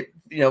like it,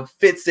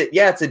 fits it.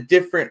 Yeah, it's a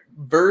different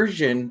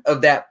version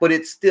of that, but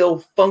it's still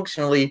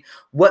functionally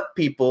what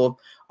people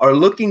are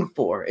looking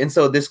for. And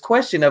so this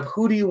question of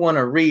who do you want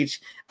to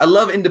reach? I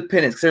love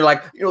independence. They're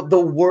like, the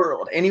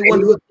world,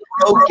 anyone who's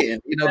broken,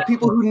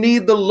 people who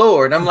need the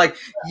Lord. I'm like,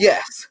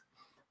 yes,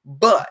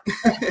 but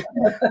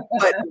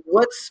but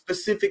what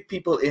specific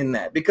people in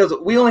that? Because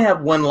we only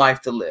have one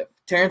life to live.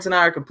 Terrance and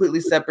I are completely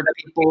separate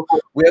people.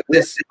 We have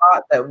this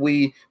spot that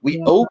we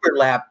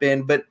overlap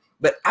in, but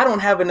I don't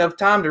have enough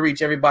time to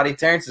reach everybody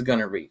Terrance is going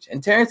to reach.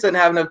 And Terrance doesn't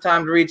have enough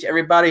time to reach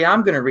everybody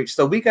I'm going to reach.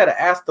 So we got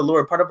to ask the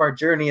Lord, part of our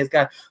journey is,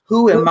 God,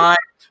 who am I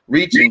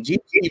reaching?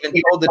 Jesus even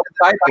told the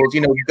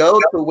disciples, go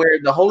to where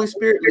the Holy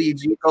Spirit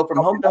leads you, go from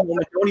home to home,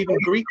 and don't even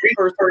greet the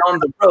person on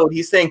the road.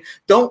 He's saying,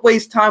 don't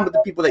waste time with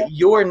the people that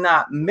you're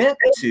not meant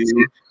to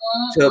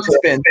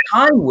spend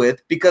time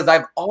with, because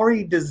I've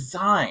already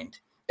designed,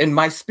 and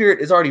my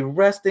spirit is already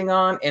resting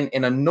on and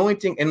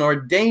anointing and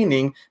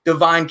ordaining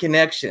divine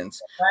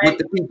connections with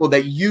the people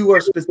that you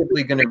are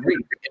specifically going to reach.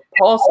 And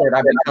Paul said,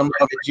 I become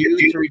like a Jew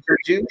to reach a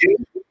Jew.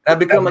 I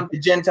become like the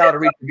Gentile to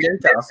reach the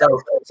Gentile.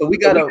 So we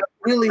got to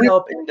really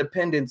help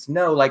independents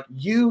know, like,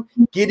 you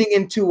getting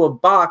into a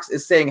box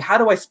is saying, how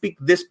do I speak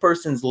this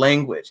person's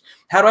language?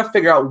 How do I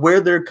figure out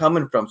where they're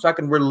coming from so I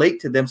can relate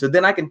to them? So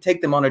then I can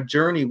take them on a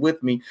journey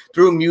with me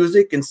through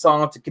music and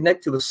song to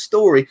connect to a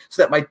story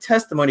so that my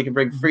testimony can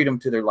bring freedom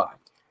to their life.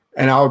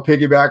 And I'll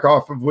piggyback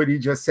off of what he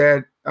just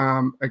said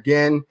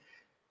again.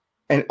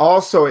 And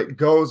also it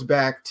goes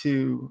back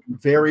to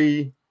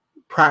very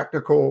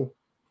practical,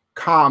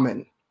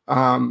 common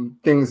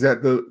things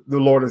that the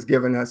Lord has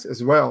given us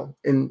as well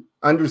in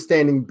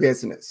understanding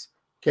business.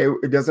 Okay,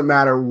 it doesn't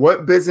matter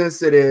what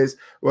business it is,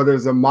 whether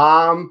it's a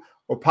mom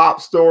or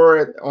pop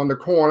store on the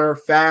corner,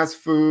 fast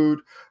food,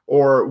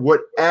 or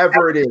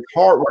whatever it is,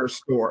 hardware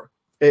store.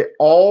 It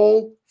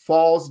all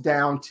falls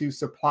down to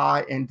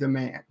supply and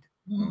demand.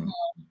 Mm-hmm.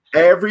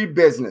 Every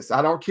business,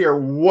 I don't care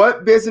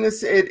what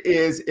business it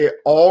is, it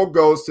all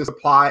goes to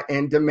supply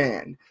and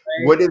demand.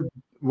 Right.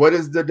 What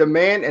is the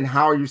demand, and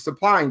how are you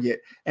supplying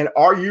it? And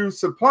are you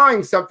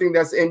supplying something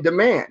that's in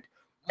demand?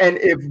 And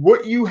if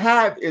what you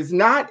have is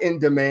not in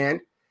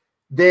demand,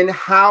 then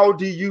how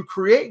do you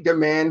create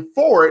demand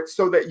for it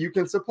so that you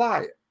can supply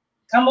it?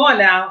 Come on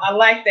now. I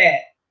like that.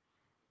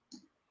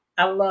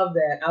 I love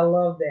that. I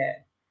love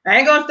that. I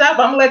ain't gonna stop.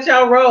 I'm gonna let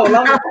y'all roll.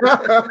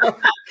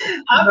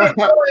 I'm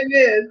enjoying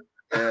this.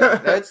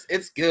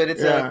 It's good.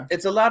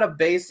 It's a lot of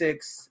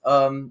basics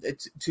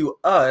to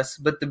us,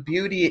 but the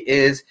beauty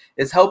is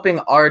helping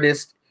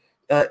artists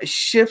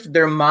shift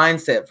their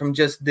mindset from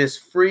just this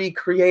free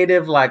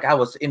creative, like I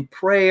was in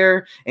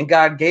prayer and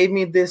God gave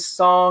me this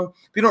song.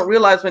 You don't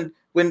realize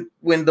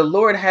when the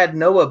Lord had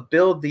Noah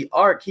build the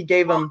ark, he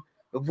gave him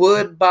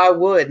wood by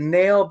wood,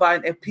 nail by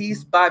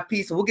piece by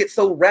piece. And we'll get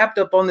so wrapped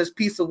up on this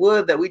piece of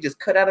wood that we just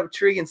cut out of a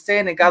tree and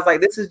sand. And God's like,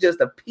 this is just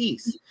a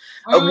piece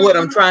of what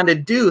I'm trying to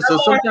do. So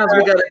sometimes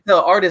we got to tell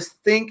artists,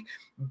 think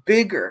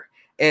bigger.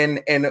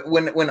 And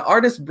when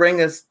artists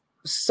bring us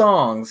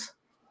songs,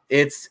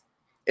 it's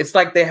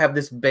like they have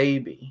this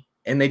baby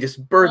and they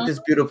just birth this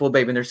beautiful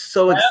baby and they're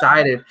so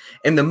excited.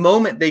 And the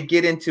moment they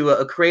get into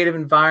a creative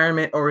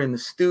environment or in the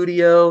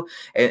studio,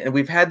 and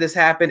we've had this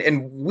happen,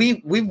 and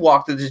we've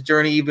walked through this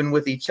journey even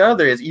with each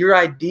other, is your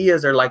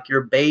ideas are like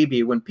your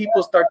baby. When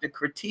people start to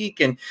critique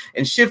and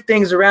shift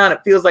things around,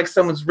 it feels like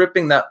someone's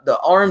ripping the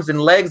arms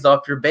and legs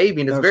off your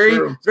baby. And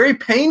it's very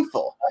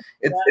painful.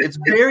 It's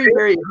very,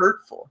 very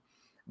hurtful.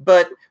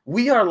 But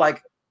we are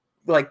like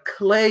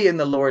clay in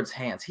the Lord's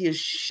hands. He is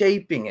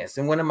shaping us.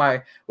 And one of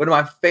my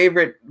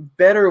favorite,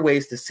 better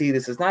ways to see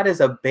this is not as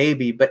a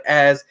baby, but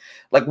as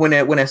like when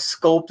a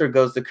sculptor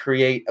goes to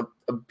create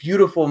a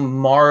beautiful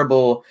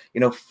marble,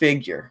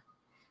 figure.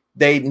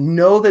 They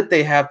know that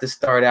they have to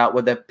start out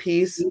with a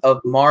piece of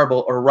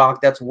marble or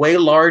rock that's way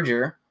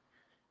larger,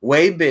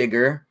 way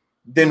bigger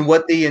than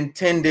what the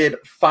intended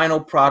final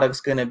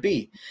product's going to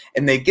be.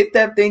 And they get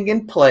that thing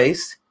in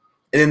place,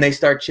 and then they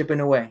start chipping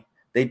away.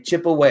 They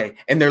chip away,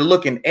 and they're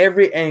looking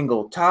every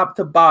angle, top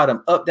to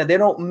bottom, up, down. They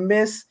don't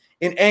miss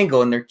an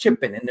angle, and they're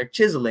chipping, and they're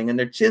chiseling, and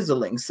they're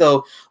chiseling.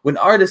 So when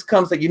artist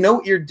comes, like, you know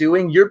what you're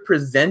doing? You're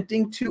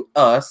presenting to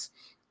us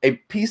a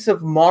piece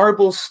of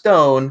marble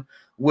stone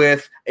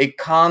with a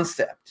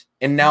concept.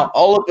 And now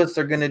all of us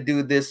are going to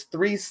do this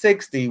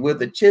 360 with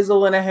a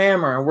chisel and a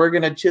hammer, and we're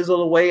going to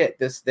chisel away at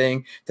this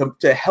thing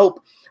to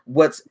help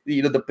what's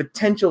the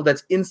potential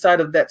that's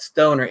inside of that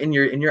stone, or in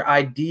your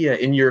idea,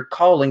 in your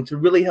calling, to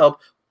really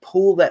help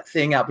pull that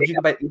thing out. But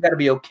you got to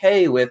be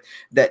okay with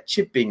that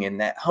chipping and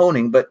that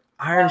honing. But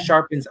iron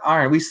sharpens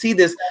iron. We see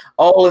this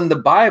all in the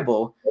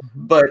Bible,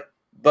 but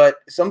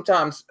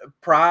sometimes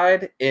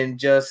pride and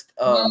just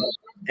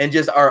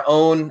our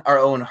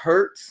own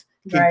hurts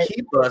can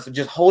keep us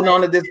just holding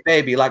on to this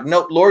baby. Like,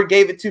 nope, Lord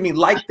gave it to me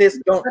like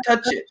this. Don't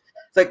touch it.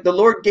 It's like the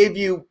Lord gave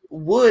you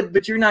wood,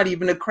 but you're not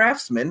even a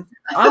craftsman.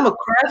 I'm a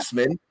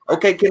craftsman.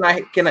 Okay,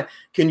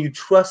 can you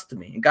trust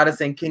me? And God is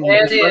saying, can you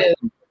trust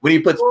me? When he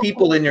puts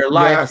people in your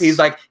life, he's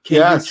like,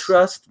 can you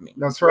trust me?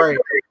 That's right.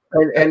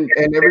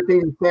 And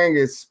everything you're saying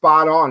is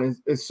spot on.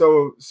 Is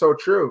so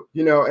true.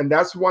 And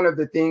that's one of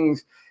the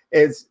things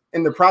is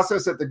in the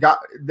process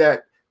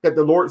that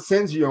the Lord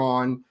sends you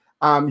on.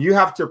 You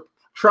have to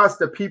trust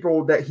the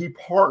people that He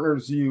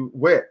partners you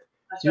with.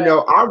 That's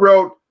right. I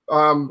wrote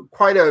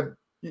quite a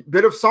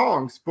bit of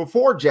songs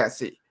before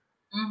Jesse,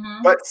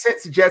 but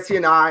since Jesse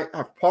and I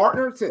have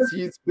partnered, since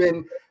he's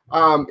been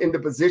in the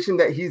position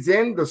that he's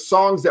in, the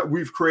songs that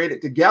we've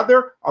created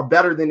together are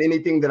better than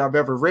anything that I've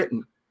ever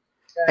written.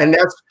 And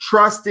that's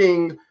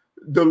trusting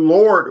the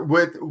Lord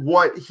with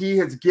what He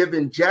has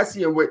given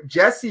Jesse and what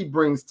Jesse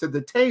brings to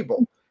the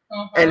table.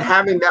 And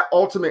having that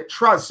ultimate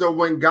trust. So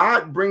when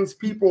God brings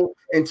people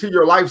into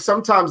your life,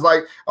 sometimes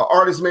like an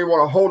artist may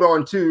want to hold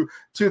on to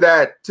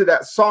that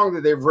song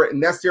that they've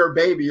written. That's their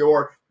baby.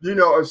 Or,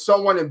 if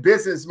someone in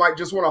business might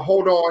just want to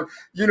hold on,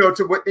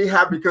 to what they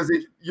have because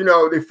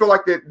they feel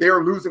like that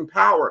they're losing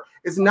power.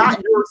 It's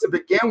not yours to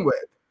begin with.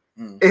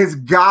 It's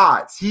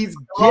God's. He's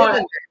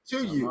given it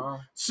to you.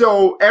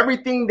 So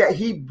everything that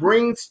He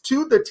brings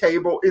to the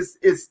table is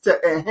to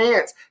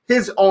enhance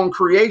His own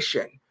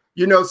creation.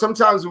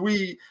 Sometimes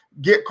we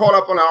get caught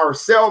up on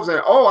ourselves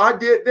and, I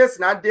did this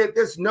and I did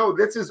this. No,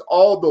 this is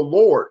all the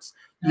Lord's,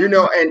 and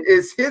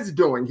it's His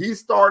doing. He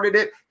started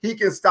it. He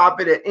can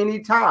stop it at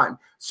any time.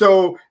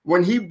 So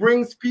when He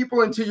brings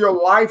people into your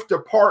life to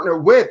partner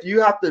with,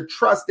 you have to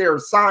trust their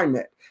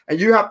assignment and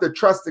you have to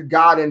trust the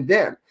God in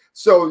them.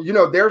 So,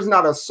 there's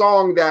not a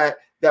song that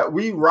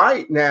we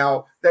write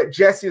now that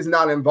Jesse is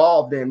not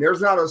involved in.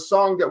 There's not a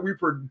song that we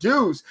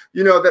produce,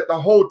 that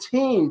the whole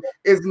team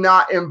is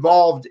not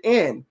involved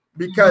in,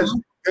 because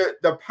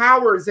the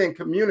power is in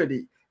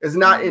community, is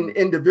not in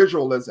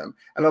individualism.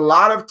 And a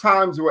lot of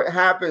times what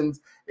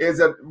happens is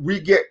that we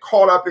get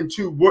caught up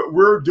into what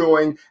we're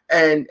doing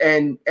and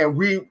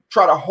we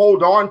try to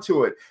hold on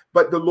to it.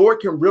 But the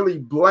Lord can really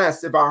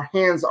bless if our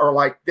hands are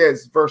like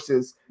this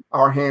versus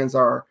our hands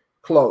are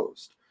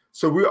closed.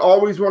 So we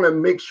always want to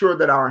make sure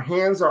that our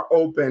hands are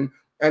open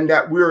and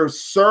that we're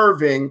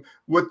serving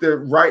with the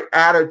right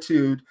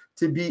attitude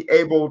to be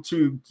able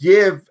to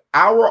give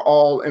our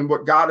all and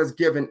what God has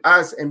given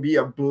us and be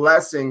a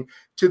blessing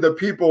to the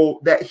people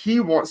that He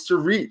wants to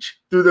reach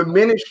through the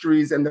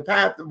ministries and the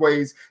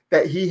pathways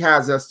that He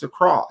has us to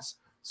cross.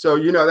 So,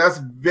 that's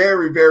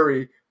very,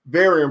 very,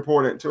 very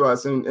important to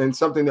us and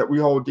something that we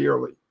hold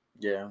dearly.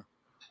 Yeah.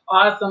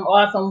 Awesome.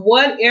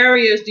 What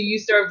areas do you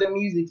serve the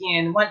music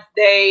in? Once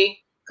they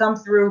come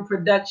through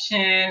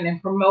production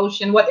and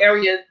promotion, what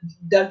area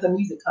does the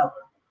music cover?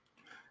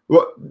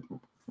 Well,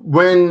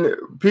 when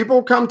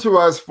people come to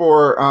us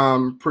for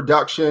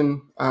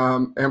production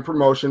and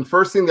promotion,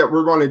 first thing that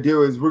we're going to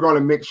do is we're going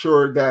to make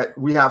sure that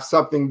we have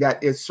something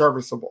that is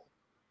serviceable.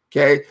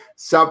 Okay.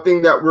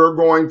 Something that we're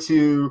going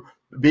to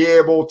be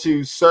able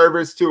to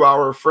service to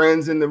our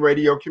friends in the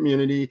radio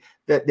community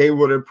that they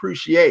would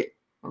appreciate.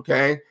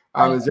 Okay.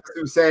 As I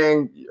was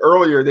saying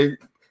earlier,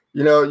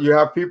 you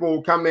have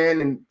people come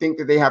in and think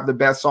that they have the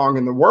best song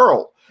in the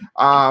world.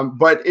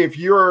 But if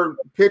you're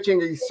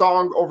pitching a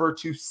song over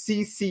to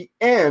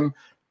CCM,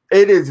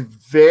 it is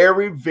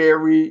very,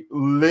 very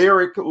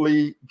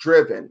lyrically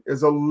driven.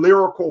 It's a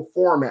lyrical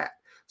format.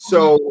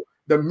 So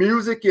the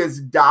music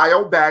is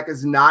dialed back,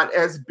 is not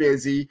as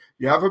busy.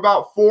 You have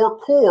about 4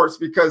 chords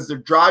because the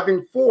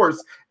driving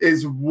force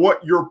is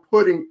what you're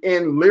putting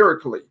in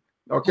lyrically.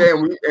 Okay.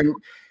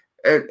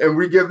 And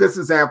we give this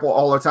example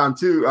all the time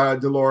too,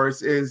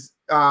 Dolores, is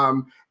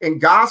in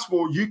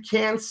gospel, you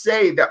can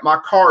say that my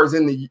car is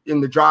in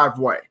the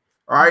driveway.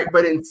 All right.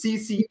 But in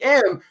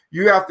CCM,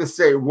 you have to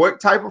say what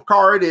type of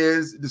car it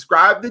is,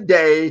 describe the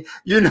day,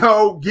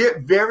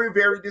 get very,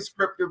 very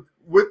descriptive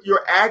with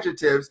your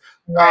adjectives,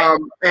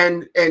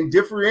 and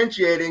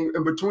differentiating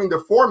in between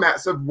the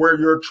formats of where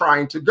you're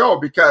trying to go.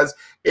 Because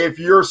if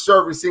you're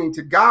servicing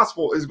to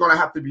gospel, it's going to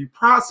have to be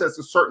processed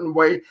a certain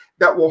way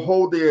that will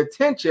hold the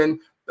attention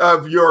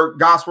of your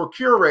gospel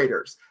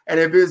curators. And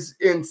if it's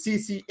in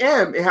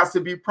CCM, it has to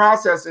be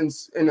processed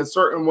in a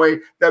certain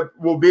way that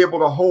will be able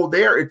to hold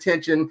their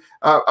attention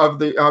of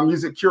the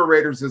music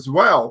curators as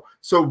well.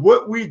 So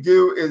what we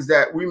do is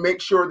that we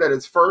make sure that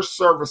it's first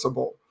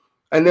serviceable.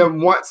 And then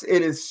once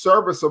it is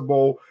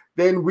serviceable,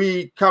 then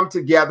we come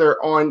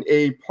together on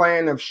a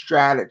plan of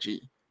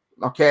strategy.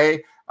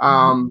 Okay.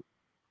 Our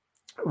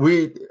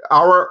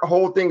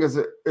whole thing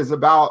is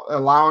about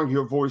allowing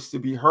your voice to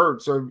be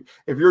heard. So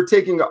if you're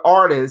taking an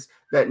artist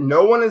that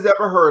no one has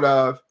ever heard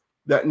of,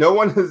 that no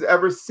one has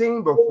ever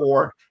seen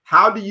before,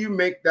 how do you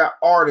make that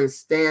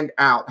artist stand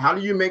out? How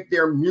do you make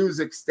their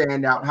music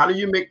stand out? How do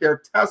you make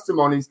their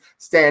testimonies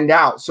stand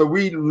out? So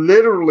we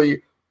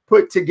literally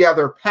put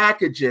together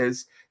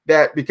packages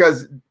that,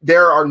 because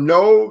there are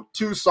no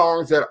 2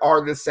 songs that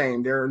are the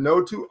same. There are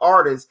no 2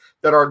 artists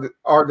that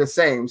are the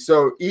same.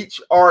 So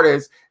each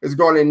artist is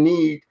going to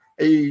need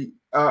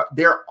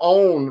their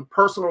own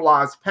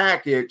personalized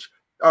package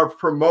of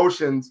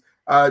promotions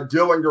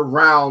dealing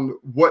around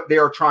what they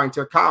are trying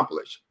to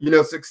accomplish.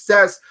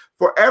 Success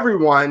for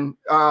everyone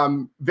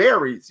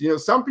varies.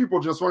 Some people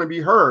just want to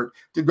be heard.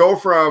 To go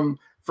from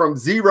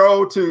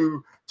 0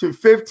 to to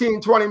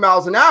 15, 20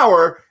 miles an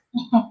hour,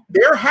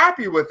 they're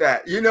happy with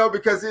that,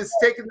 because it's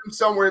taking them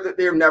somewhere that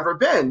they've never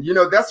been.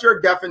 That's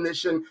their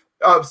definition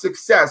of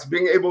success,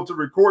 being able to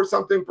record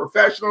something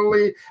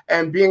professionally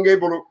and being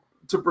able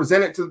to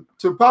present it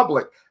to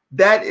public.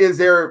 That is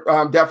their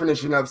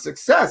definition of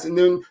success. And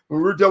then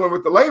when we're dealing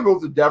with the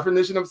labels, the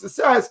definition of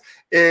success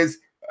is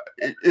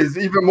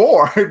even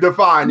more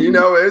defined.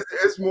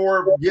 It's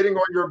more getting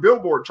on your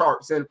Billboard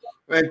charts and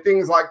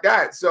things like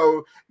that.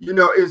 So,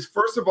 is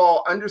first of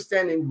all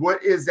understanding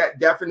what is that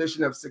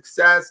definition of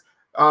success.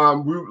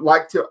 We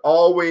like to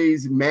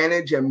always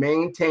manage and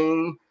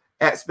maintain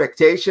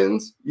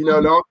expectations.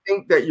 Don't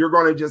think that you're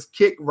going to just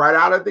kick right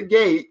out of the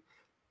gate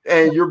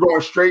and you're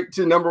going straight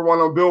to number one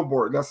on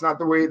Billboard. That's not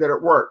the way that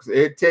it works.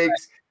 It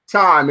takes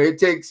time. It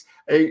takes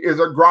is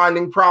a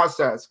grinding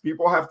process.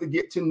 People have to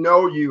get to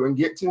know you and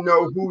get to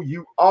know who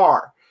you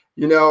are,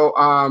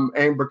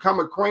 and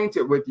become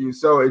acquainted with you.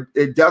 So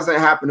it doesn't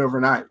happen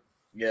overnight.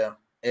 Yeah.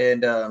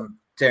 And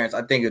Terrance,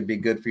 I think it'd be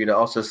good for you to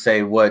also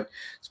say what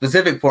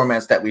specific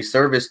formats that we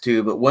service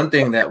to. But one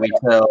thing that we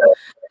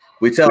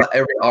tell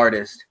every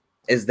artist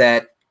is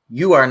that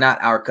you are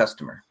not our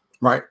customer.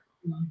 Right.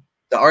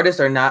 The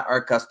artists are not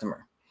our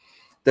customer.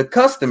 The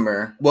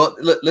customer, well,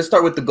 let's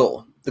start with the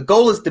goal. The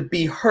goal is to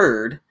be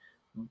heard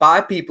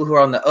by people who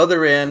are on the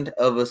other end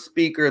of a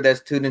speaker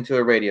that's tuned into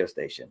a radio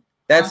station.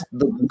 That's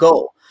the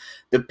goal.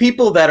 The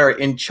people that are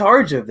in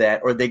charge of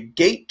that, or the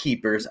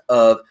gatekeepers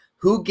of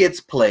who gets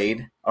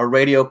played, are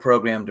radio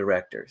program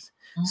directors.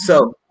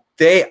 So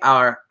they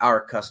are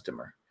our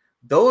customer.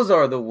 Those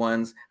are the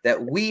ones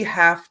that we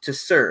have to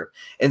serve.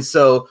 And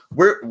so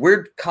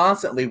we're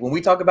constantly, when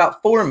we talk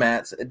about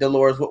formats,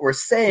 Dolores, what we're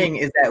saying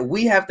is that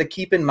we have to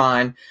keep in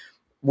mind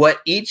what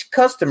each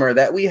customer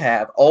that we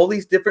have, all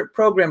these different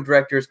program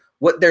directors,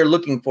 what they're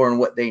looking for and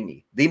what they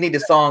need. They need a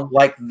song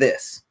like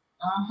this.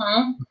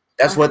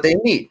 That's what they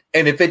need.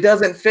 And if it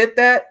doesn't fit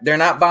that, they're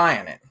not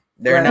buying it.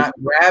 They're not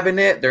grabbing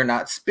it. They're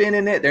not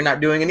spinning it. They're not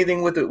doing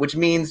anything with it, which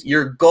means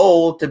your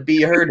goal to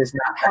be heard is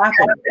not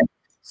happening.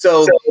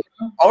 So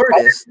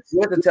artists, you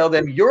have to tell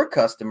them your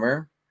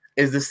customer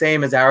is the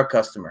same as our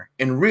customer.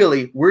 And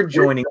really, we're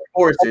joining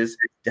forces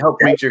to help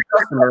reach your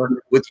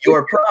customer with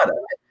your product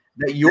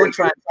that you're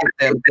trying to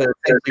get them to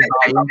simply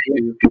buy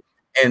into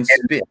and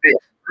spin.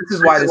 This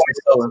is why this is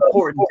so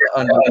important to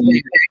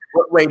understand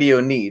what radio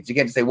needs. You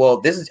can't just say,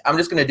 well, I'm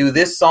just going to do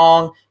this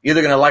song. You're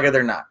either going to like it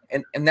or not.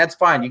 And that's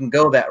fine. You can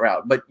go that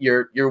route, but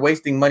you're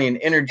wasting money and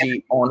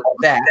energy on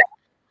that.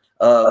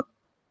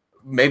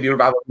 Maybe a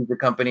Revival Music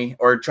Company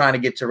or trying to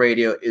get to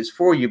radio is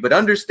for you, but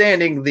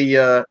understanding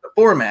the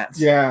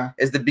formats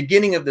is the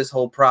beginning of this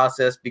whole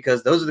process,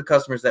 because those are the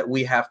customers that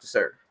we have to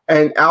serve.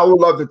 And I would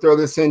love to throw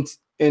this in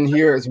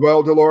here as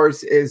well,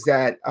 Dolores, is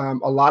that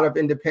a lot of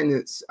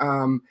independents,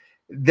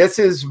 this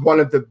is one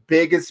of the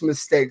biggest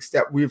mistakes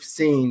that we've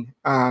seen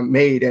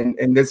made,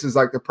 and this is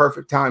like the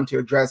perfect time to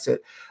address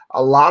it.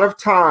 A lot of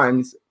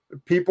times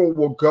people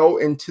will go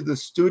into the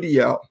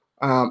studio,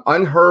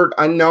 unheard,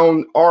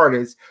 unknown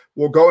artists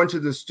will go into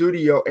the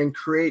studio and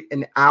create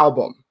an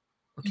album,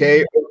 or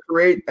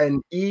create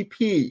an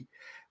EP,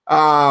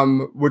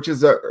 which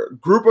is a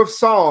group of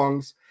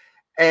songs,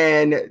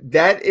 and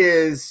that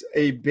is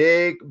a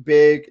big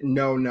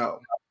no-no.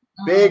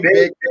 Big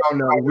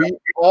no-no. We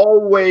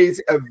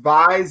always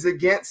advise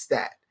against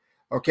that.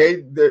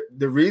 Okay.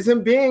 The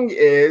reason being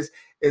is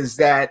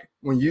that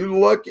when you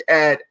look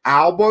at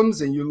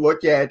albums and you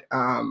look at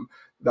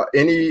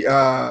any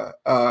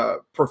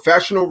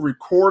professional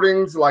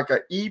recordings like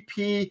an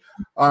EP,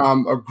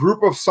 a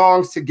group of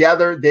songs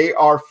together, they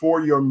are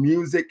for your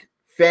music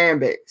fan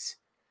base.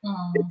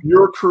 If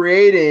you're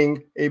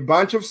creating a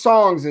bunch of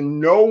songs and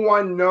no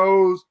one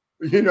knows,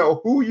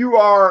 who you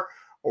are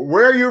or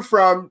where you're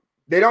from,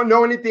 they don't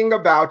know anything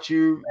about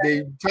you.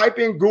 They type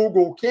in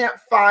Google, can't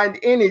find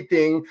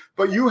anything,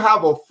 but you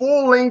have a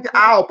full-length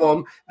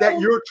album that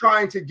you're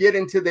trying to get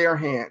into their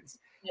hands.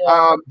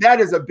 That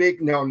is a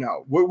big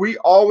no-no. What we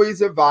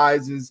always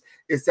advise is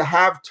to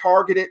have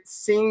targeted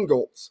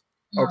singles,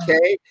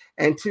 okay?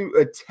 And to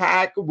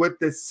attack with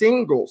the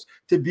singles,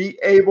 to be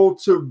able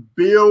to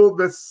build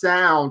the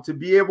sound, to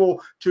be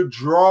able to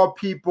draw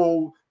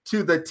people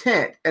to the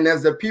tent. And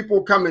as the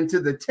people come into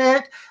the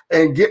tent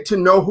and get to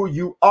know who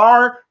you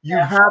are, you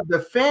have the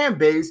fan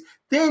base,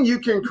 then you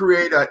can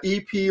create an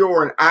EP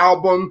or an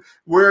album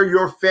where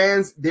your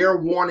fans, they're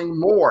wanting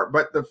more.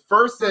 But the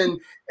first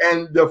and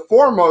the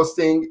foremost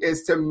thing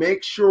is to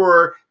make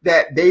sure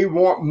that they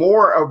want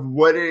more of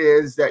what it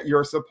is that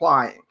you're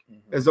supplying.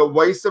 It's a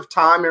waste of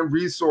time and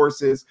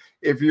resources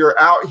if you're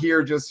out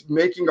here just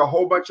making a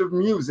whole bunch of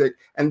music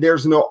and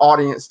there's no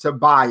audience to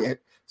buy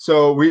it.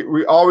 So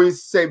we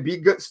always say, be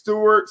good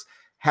stewards,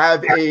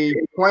 have a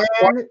plan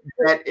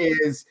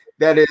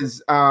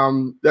that's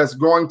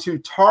going to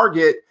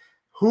target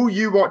who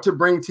you want to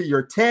bring to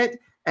your tent,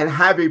 and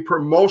have a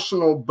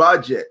promotional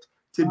budget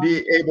to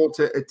be able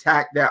to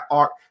attack that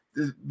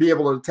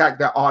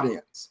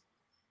audience.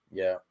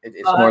 Yeah,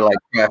 it's more like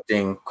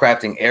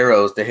crafting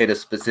arrows to hit a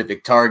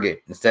specific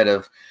target instead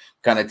of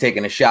kind of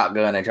taking a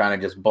shotgun and trying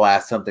to just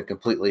blast something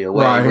completely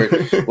away.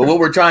 Right. Well, what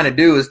we're trying to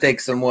do is take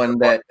someone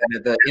that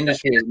the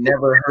industry has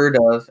never heard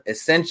of,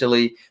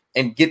 essentially,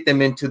 and get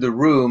them into the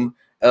room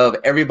of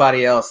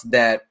everybody else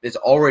that is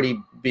already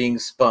being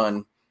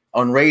spun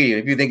on radio.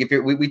 If you think,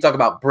 we talk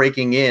about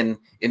breaking in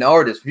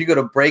artists, if you go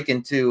to break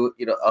into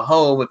a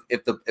home,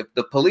 if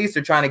the police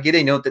are trying to get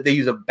in, that they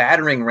use a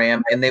battering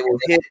ram and they will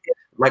hit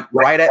like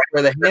right at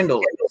where the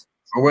handle is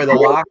or where the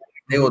lock.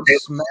 They will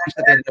smash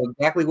it. They know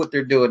exactly what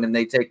they're doing, and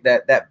they take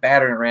that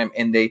battering ram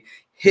and they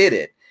hit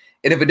it.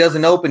 And if it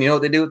doesn't open, you know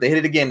what they do? They hit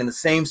it again in the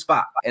same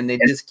spot, and they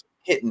just keep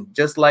hitting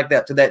just like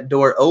that till that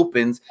door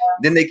opens.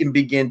 Then they can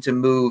begin to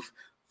move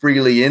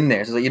freely in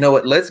there. So you know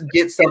what? Let's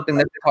get something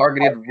that's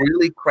targeted,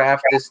 really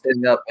craft this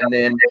thing up, and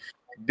then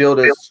build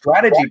a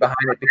strategy behind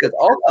it. Because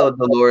also,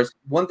 Dolores,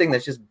 one thing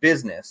that's just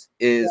business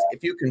is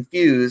if you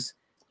confuse,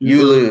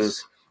 you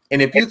lose.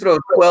 And if you throw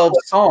 12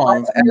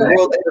 songs at the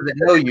world that doesn't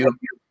know you,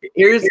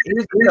 here's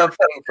the tough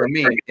thing for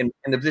me in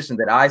the position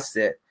that I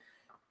sit.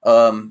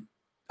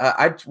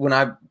 When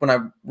I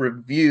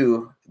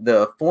review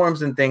the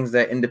forms and things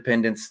that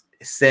independents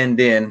send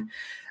in,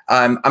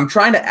 I'm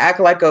trying to act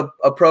like a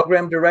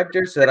program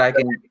director so that I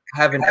can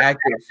have an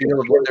accurate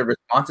feel of what the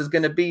response is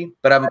going to be.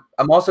 But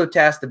I'm also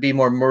tasked to be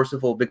more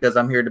merciful because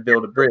I'm here to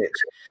build a bridge.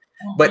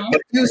 But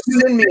if you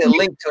send me a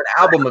link to an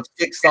album of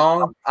 6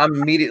 songs, I'm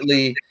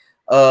immediately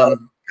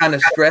kind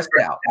of stressed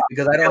out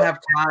because I don't have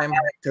time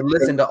to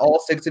listen to all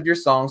 6 of your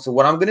songs. So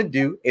what I'm going to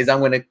do is I'm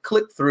going to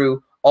click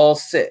through all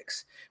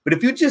 6. But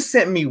if you just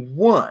sent me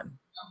one,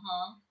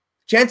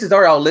 chances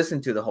are I'll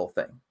listen to the whole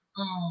thing.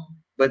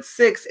 But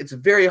 6, it's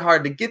very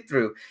hard to get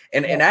through.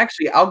 And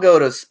actually, I'll go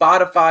to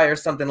Spotify or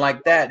something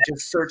like that,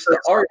 just search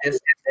the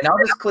artist, and I'll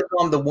just click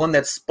on the one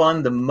that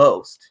spun the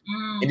most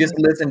and just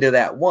listen to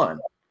that one.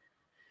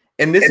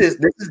 And this is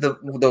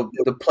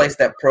the place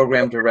that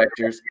program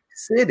directors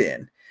sit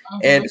in.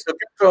 And so if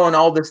you're throwing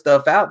all this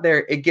stuff out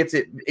there, it gets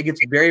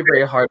very,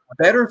 very hard.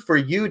 Better for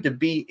you to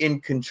be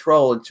in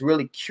control and to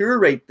really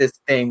curate this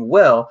thing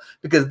well,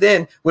 because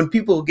then when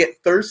people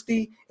get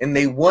thirsty and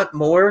they want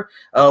more,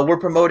 we're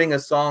promoting a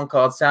song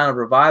called "Sound of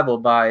Revival"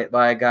 by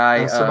a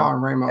guy Esteban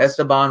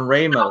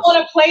Ramos. I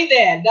want to play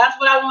that. That's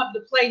what I want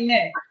to play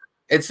next.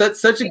 It's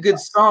such a good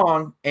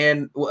song,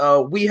 and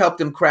we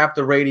helped him craft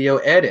the radio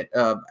edit.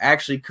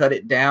 Actually, cut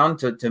it down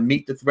to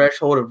meet the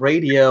threshold of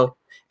radio.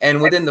 And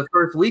within the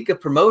first week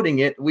of promoting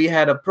it, we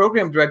had a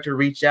program director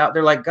reach out.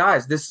 They're like,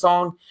 guys, this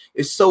song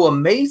is so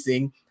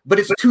amazing, but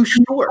it's too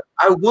short.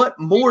 I want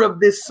more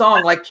of this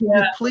song. Like, can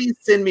you please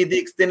send me the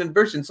extended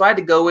version? So I had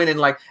to go in and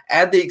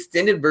add the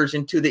extended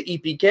version to the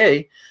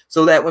EPK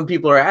so that when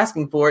people are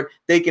asking for it,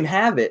 they can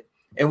have it.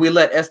 And we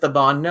let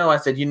Esteban know. I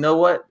said, you know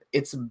what?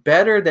 It's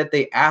better that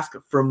they ask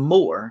for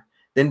more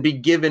than be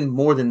given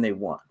more than they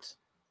want.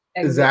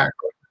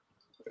 Exactly.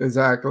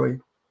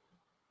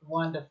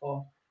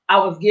 Wonderful. I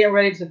was getting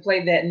ready to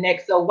play that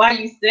next. So while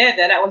you said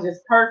that, that was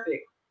just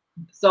perfect.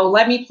 So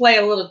let me play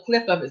a little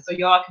clip of it so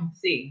y'all can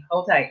see.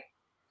 Hold tight.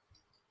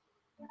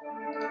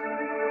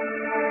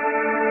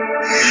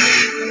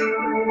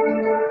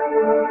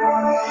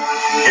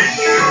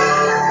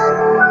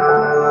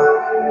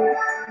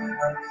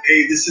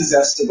 Hey, this is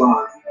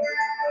Esteban.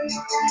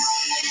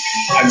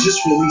 I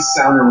just released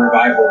Sound of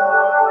Revival.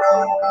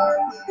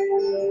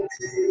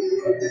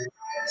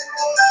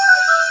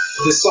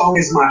 This song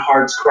is my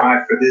heart's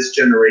cry for this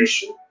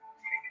generation.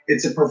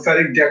 It's a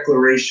prophetic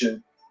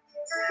declaration.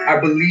 I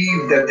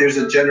believe that there's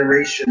a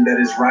generation that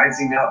is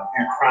rising up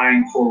and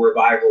crying for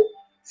revival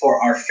for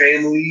our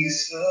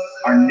families,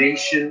 our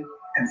nation,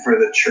 and for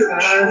the church.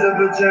 Rise of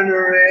a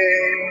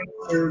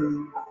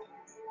generation.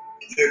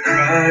 They're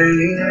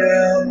crying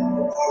out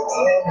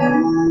for a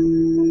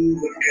move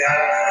of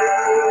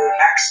God.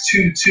 Acts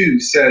 2:2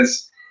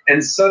 says,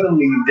 and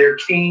suddenly there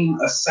came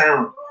a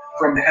sound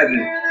from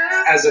heaven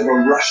as of a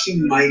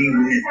rushing mighty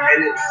wind,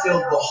 and it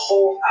filled the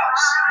whole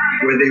house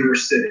where they were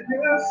sitting.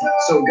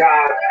 So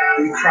God,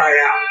 we cry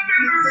out,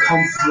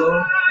 come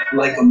flow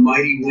like a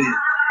mighty wind.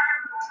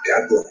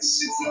 God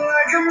bless.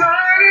 Like a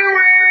mighty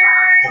wind,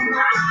 like a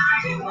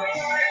mighty wind.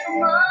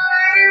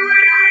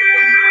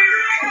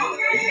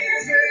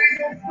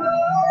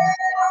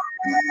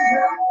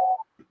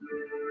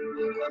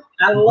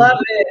 I love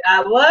it.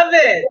 I love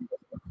it.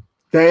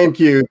 Thank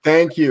you.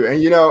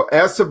 And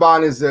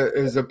Esteban is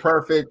a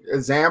perfect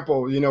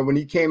example. When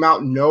he came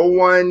out, no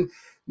one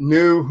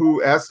knew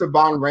who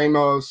Esteban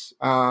Ramos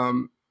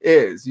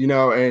is.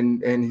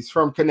 And he's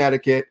from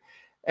Connecticut.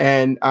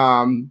 And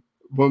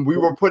when we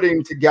were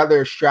putting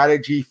together a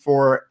strategy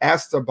for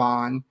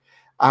Esteban,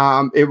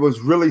 it was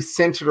really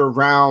centered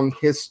around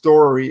his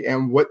story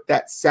and what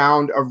that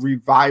sound of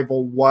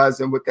revival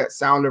was and what that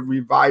sound of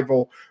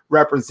revival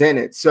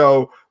represented.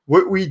 So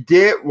what we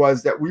did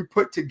was that we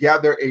put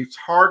together a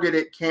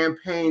targeted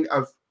campaign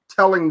of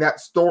telling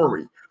that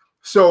story.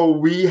 So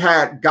we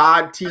had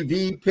God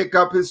TV pick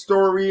up his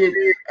story,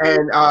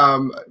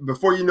 and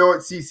before you know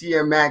it,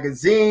 CCM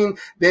Magazine.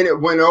 Then it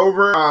went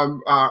over.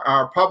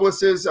 Our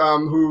publicist,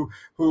 who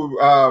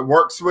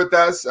works with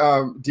us,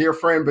 dear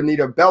friend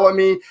Benita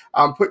Bellamy,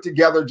 put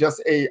together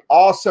just a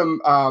awesome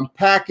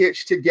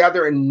package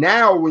together. And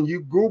now, when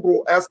you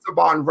Google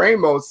Esteban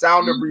Ramos,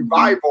 Sound of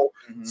Revival,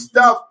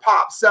 stuff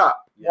pops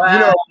up. Wow. You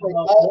know,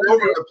 all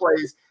over the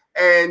place.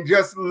 And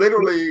just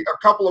literally a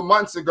couple of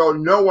months ago,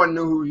 no one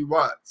knew who he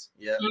was.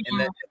 Yeah, and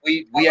then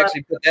we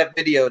actually put that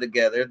video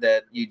together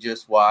that you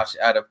just watched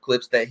out of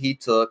clips that he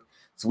took.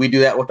 So we do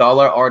that with all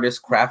our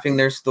artists, crafting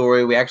their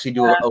story. We actually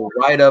do a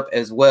write-up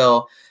as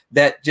well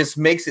that just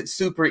makes it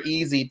super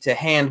easy to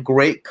hand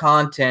great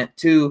content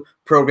to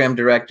program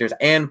directors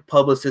and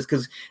publicists,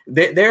 because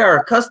they're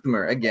our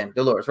customer, again,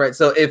 Dolores, right?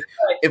 So if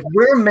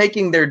we're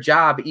making their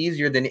job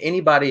easier than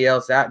anybody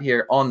else out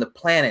here on the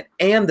planet,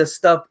 and the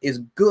stuff is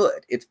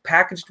good, it's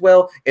packaged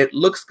well, it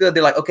looks good,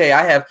 they're like, okay,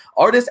 I have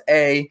artist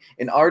A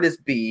and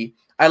artist B.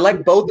 I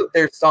like both of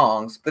their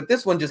songs, but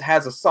this one just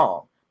has a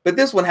song. But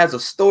this one has a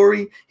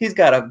story. He's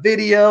got a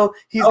video.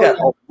 He's got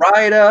a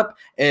write-up,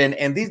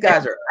 and these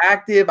guys are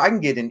active. I can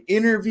get an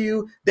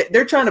interview.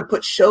 They're trying to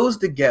put shows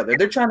together.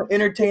 They're trying to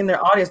entertain their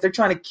audience. They're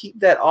trying to keep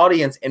that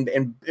audience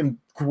and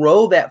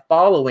grow that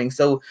following.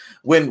 So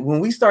when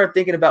we start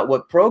thinking about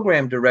what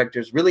program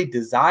directors really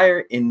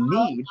desire and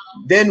need,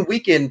 then we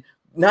can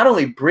not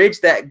only bridge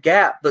that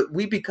gap, but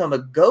we become a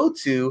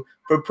go-to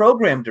for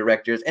program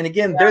directors. And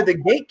again, they're the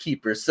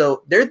gatekeepers.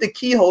 So they're the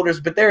key holders,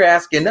 but they're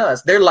asking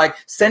us. They're like,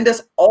 send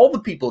us all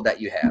the people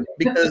that you have,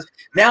 because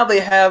now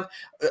they have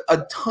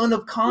a ton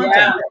of content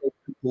that they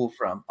can pull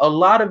from, a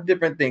lot of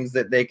different things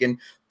that they can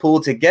pull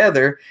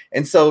together.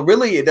 And so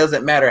really, it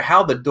doesn't matter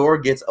how the door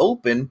gets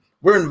open.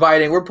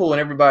 We're pulling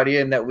everybody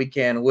in that we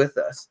can with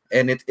us.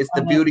 And it's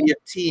the beauty of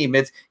team.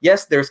 It's,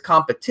 yes, there's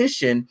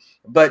competition,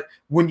 but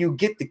when you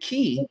get the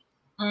key,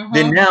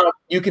 then now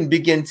you can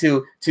begin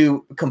to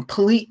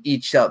complete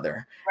each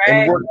other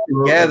and work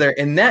together.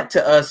 And that,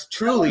 to us,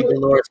 truly,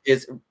 Dolores,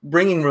 is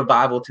bringing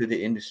revival to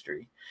the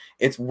industry.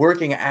 It's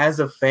working as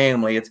a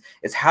family.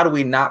 It's how do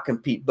we not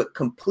compete, but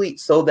complete,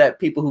 so that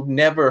people who've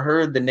never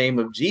heard the name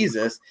of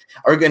Jesus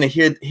are going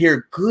to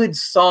hear good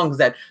songs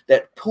that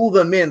pull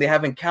them in. They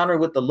have encounter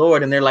with the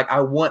Lord, and they're like, I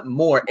want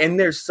more. And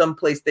there's some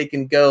place they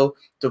can go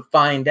to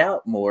find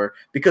out more,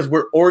 because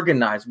we're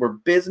organized. We're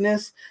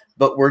business,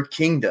 but we're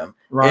kingdom.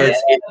 Right.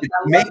 It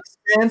makes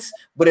sense,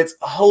 but it's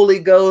Holy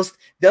Ghost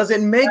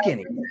doesn't make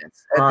any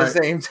sense at the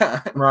same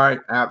time. Right.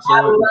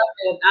 Absolutely.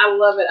 I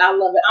love it.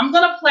 I'm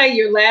gonna play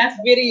your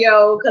last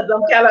video because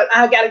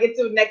I gotta get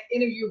to the next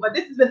interview, but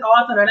this has been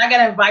awesome, and I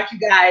gotta invite you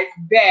guys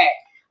back.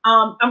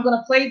 I'm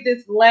gonna play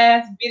this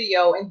last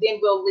video, and then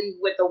we'll leave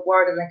with a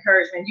word of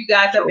encouragement. You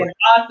guys have been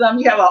awesome.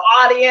 You have an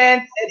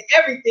audience and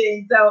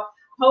everything. So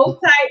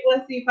hold tight.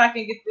 Let's see if I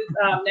can get this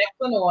next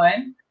one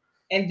on,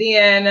 and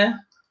then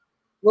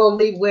we'll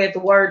leave with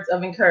words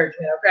of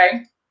encouragement,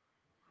 okay?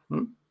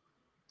 All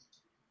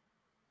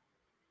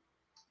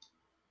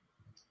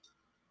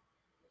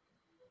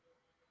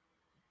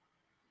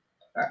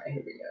right,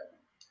 here we go.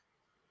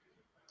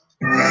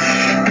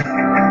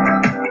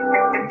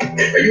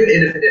 Are you an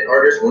independent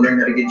artist wondering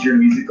how to get your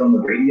music on the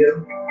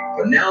radio?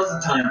 Well, now is the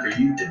time for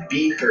you to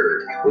be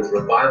heard with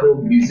Revival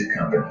Music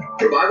Company.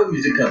 Revival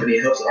Music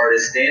Company helps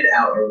artists stand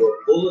out in a world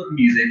full of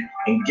music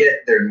and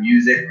get their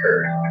music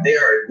heard. They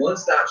are a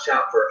one-stop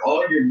shop for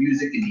all your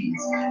music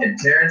needs. And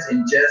Terrance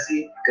and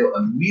Jesse go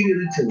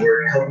immediately to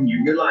work helping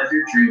you realize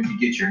your dream to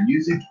get your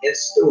music and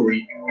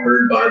story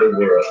heard by the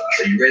world.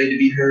 Are you ready to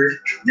be heard?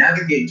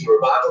 Navigate to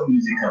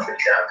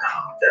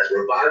revivalmusiccompany.com. That's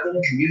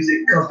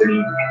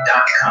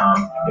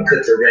revivalmusiccompany.com and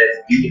click the red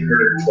Be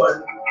Heard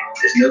button.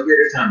 There's no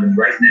greater time than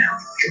right now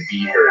to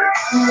be heard.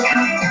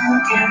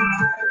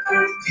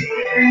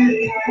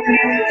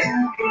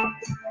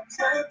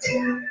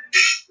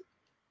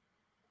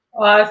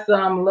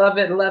 Awesome. Love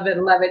it, love it,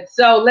 love it.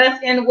 So let's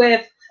end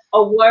with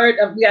a word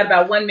of, we got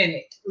about 1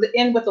 minute.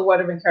 End with a word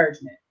of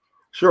encouragement.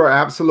 Sure,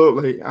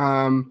 absolutely.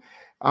 I'm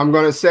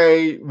going to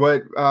say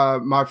what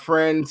my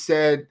friend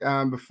said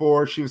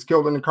before she was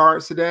killed in a car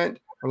accident.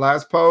 Her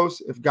last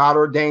post: if God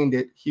ordained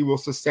it, he will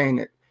sustain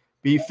it.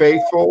 Be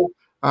faithful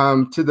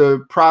to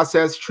the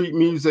process. Treat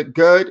music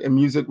good, and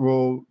music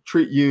will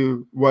treat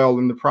you well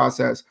in the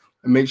process.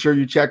 And make sure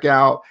you check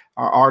out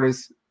our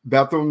artists,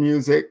 Bethel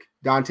Music,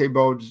 Dante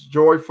Bowe's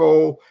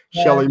Joyful,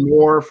 Shelly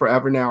Moore,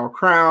 Forever Now a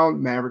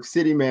Crown, Maverick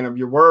City, Man of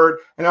Your Word,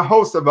 and a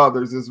host of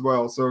others as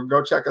well. So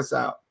go check us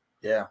out.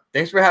 Yeah.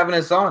 Thanks for having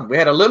us on. We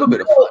had a little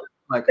bit of fun.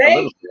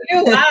 Thank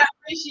you. I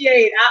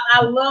appreciate.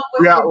 I love what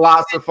we got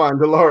lots of fun,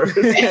 Dolores.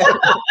 I love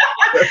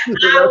it.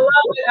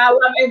 I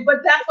love it.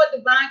 But that's what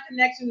Divine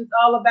Connection is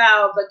all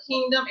about: the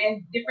kingdom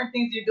and different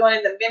things you're doing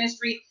in the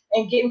ministry,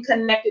 and getting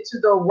connected to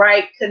the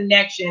right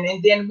connection,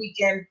 and then we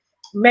can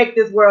make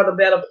this world a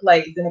better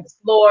place and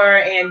explore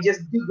and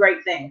just do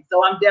great things.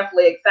 So I'm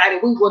definitely excited.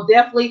 We will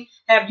definitely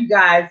have you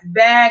guys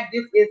back.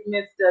 This is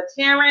Mr.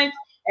 Terrance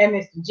And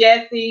Mr.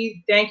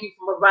 Jesse, thank you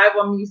for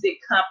Revival Music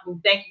Company.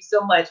 Thank you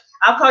so much.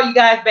 I'll call you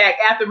guys back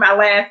after my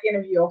last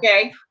interview,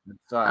 okay?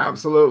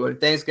 Absolutely.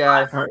 Thanks,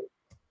 guys. All right.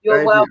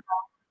 You're welcome.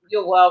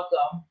 You're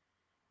welcome.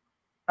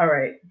 All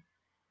right.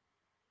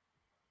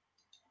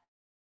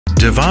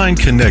 Divine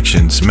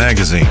Connections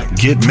Magazine.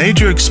 Get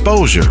major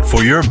exposure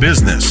for your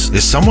business.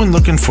 Is someone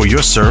looking for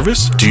your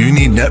service? Do you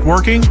need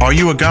networking? Are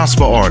you a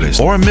gospel artist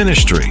or a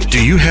ministry?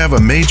 Do you have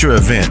a major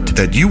event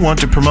that you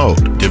want to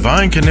promote?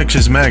 Divine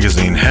Connections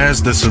Magazine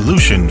has the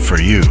solution for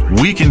you.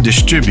 We can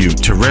distribute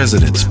to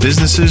residents,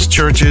 businesses,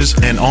 churches,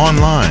 and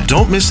online.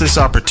 Don't miss this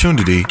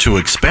opportunity to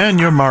expand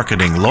your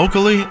marketing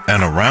locally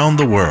and around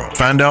the world.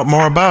 Find out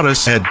more about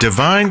us at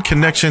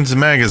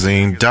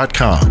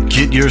divineconnectionsmagazine.com.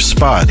 Get your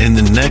spot in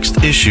the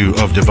next issue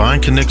of Divine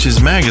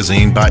Connections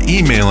Magazine by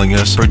emailing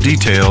us for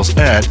details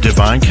at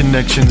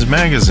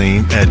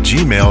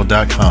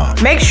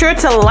divineconnectionsmagazine@gmail.com. Make sure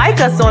to like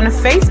us on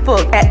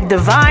Facebook at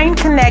Divine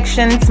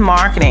Connections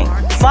Marketing.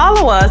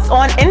 Follow us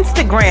on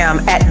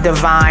Instagram at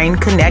Divine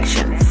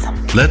Connections.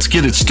 Let's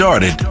get it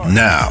started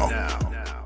now.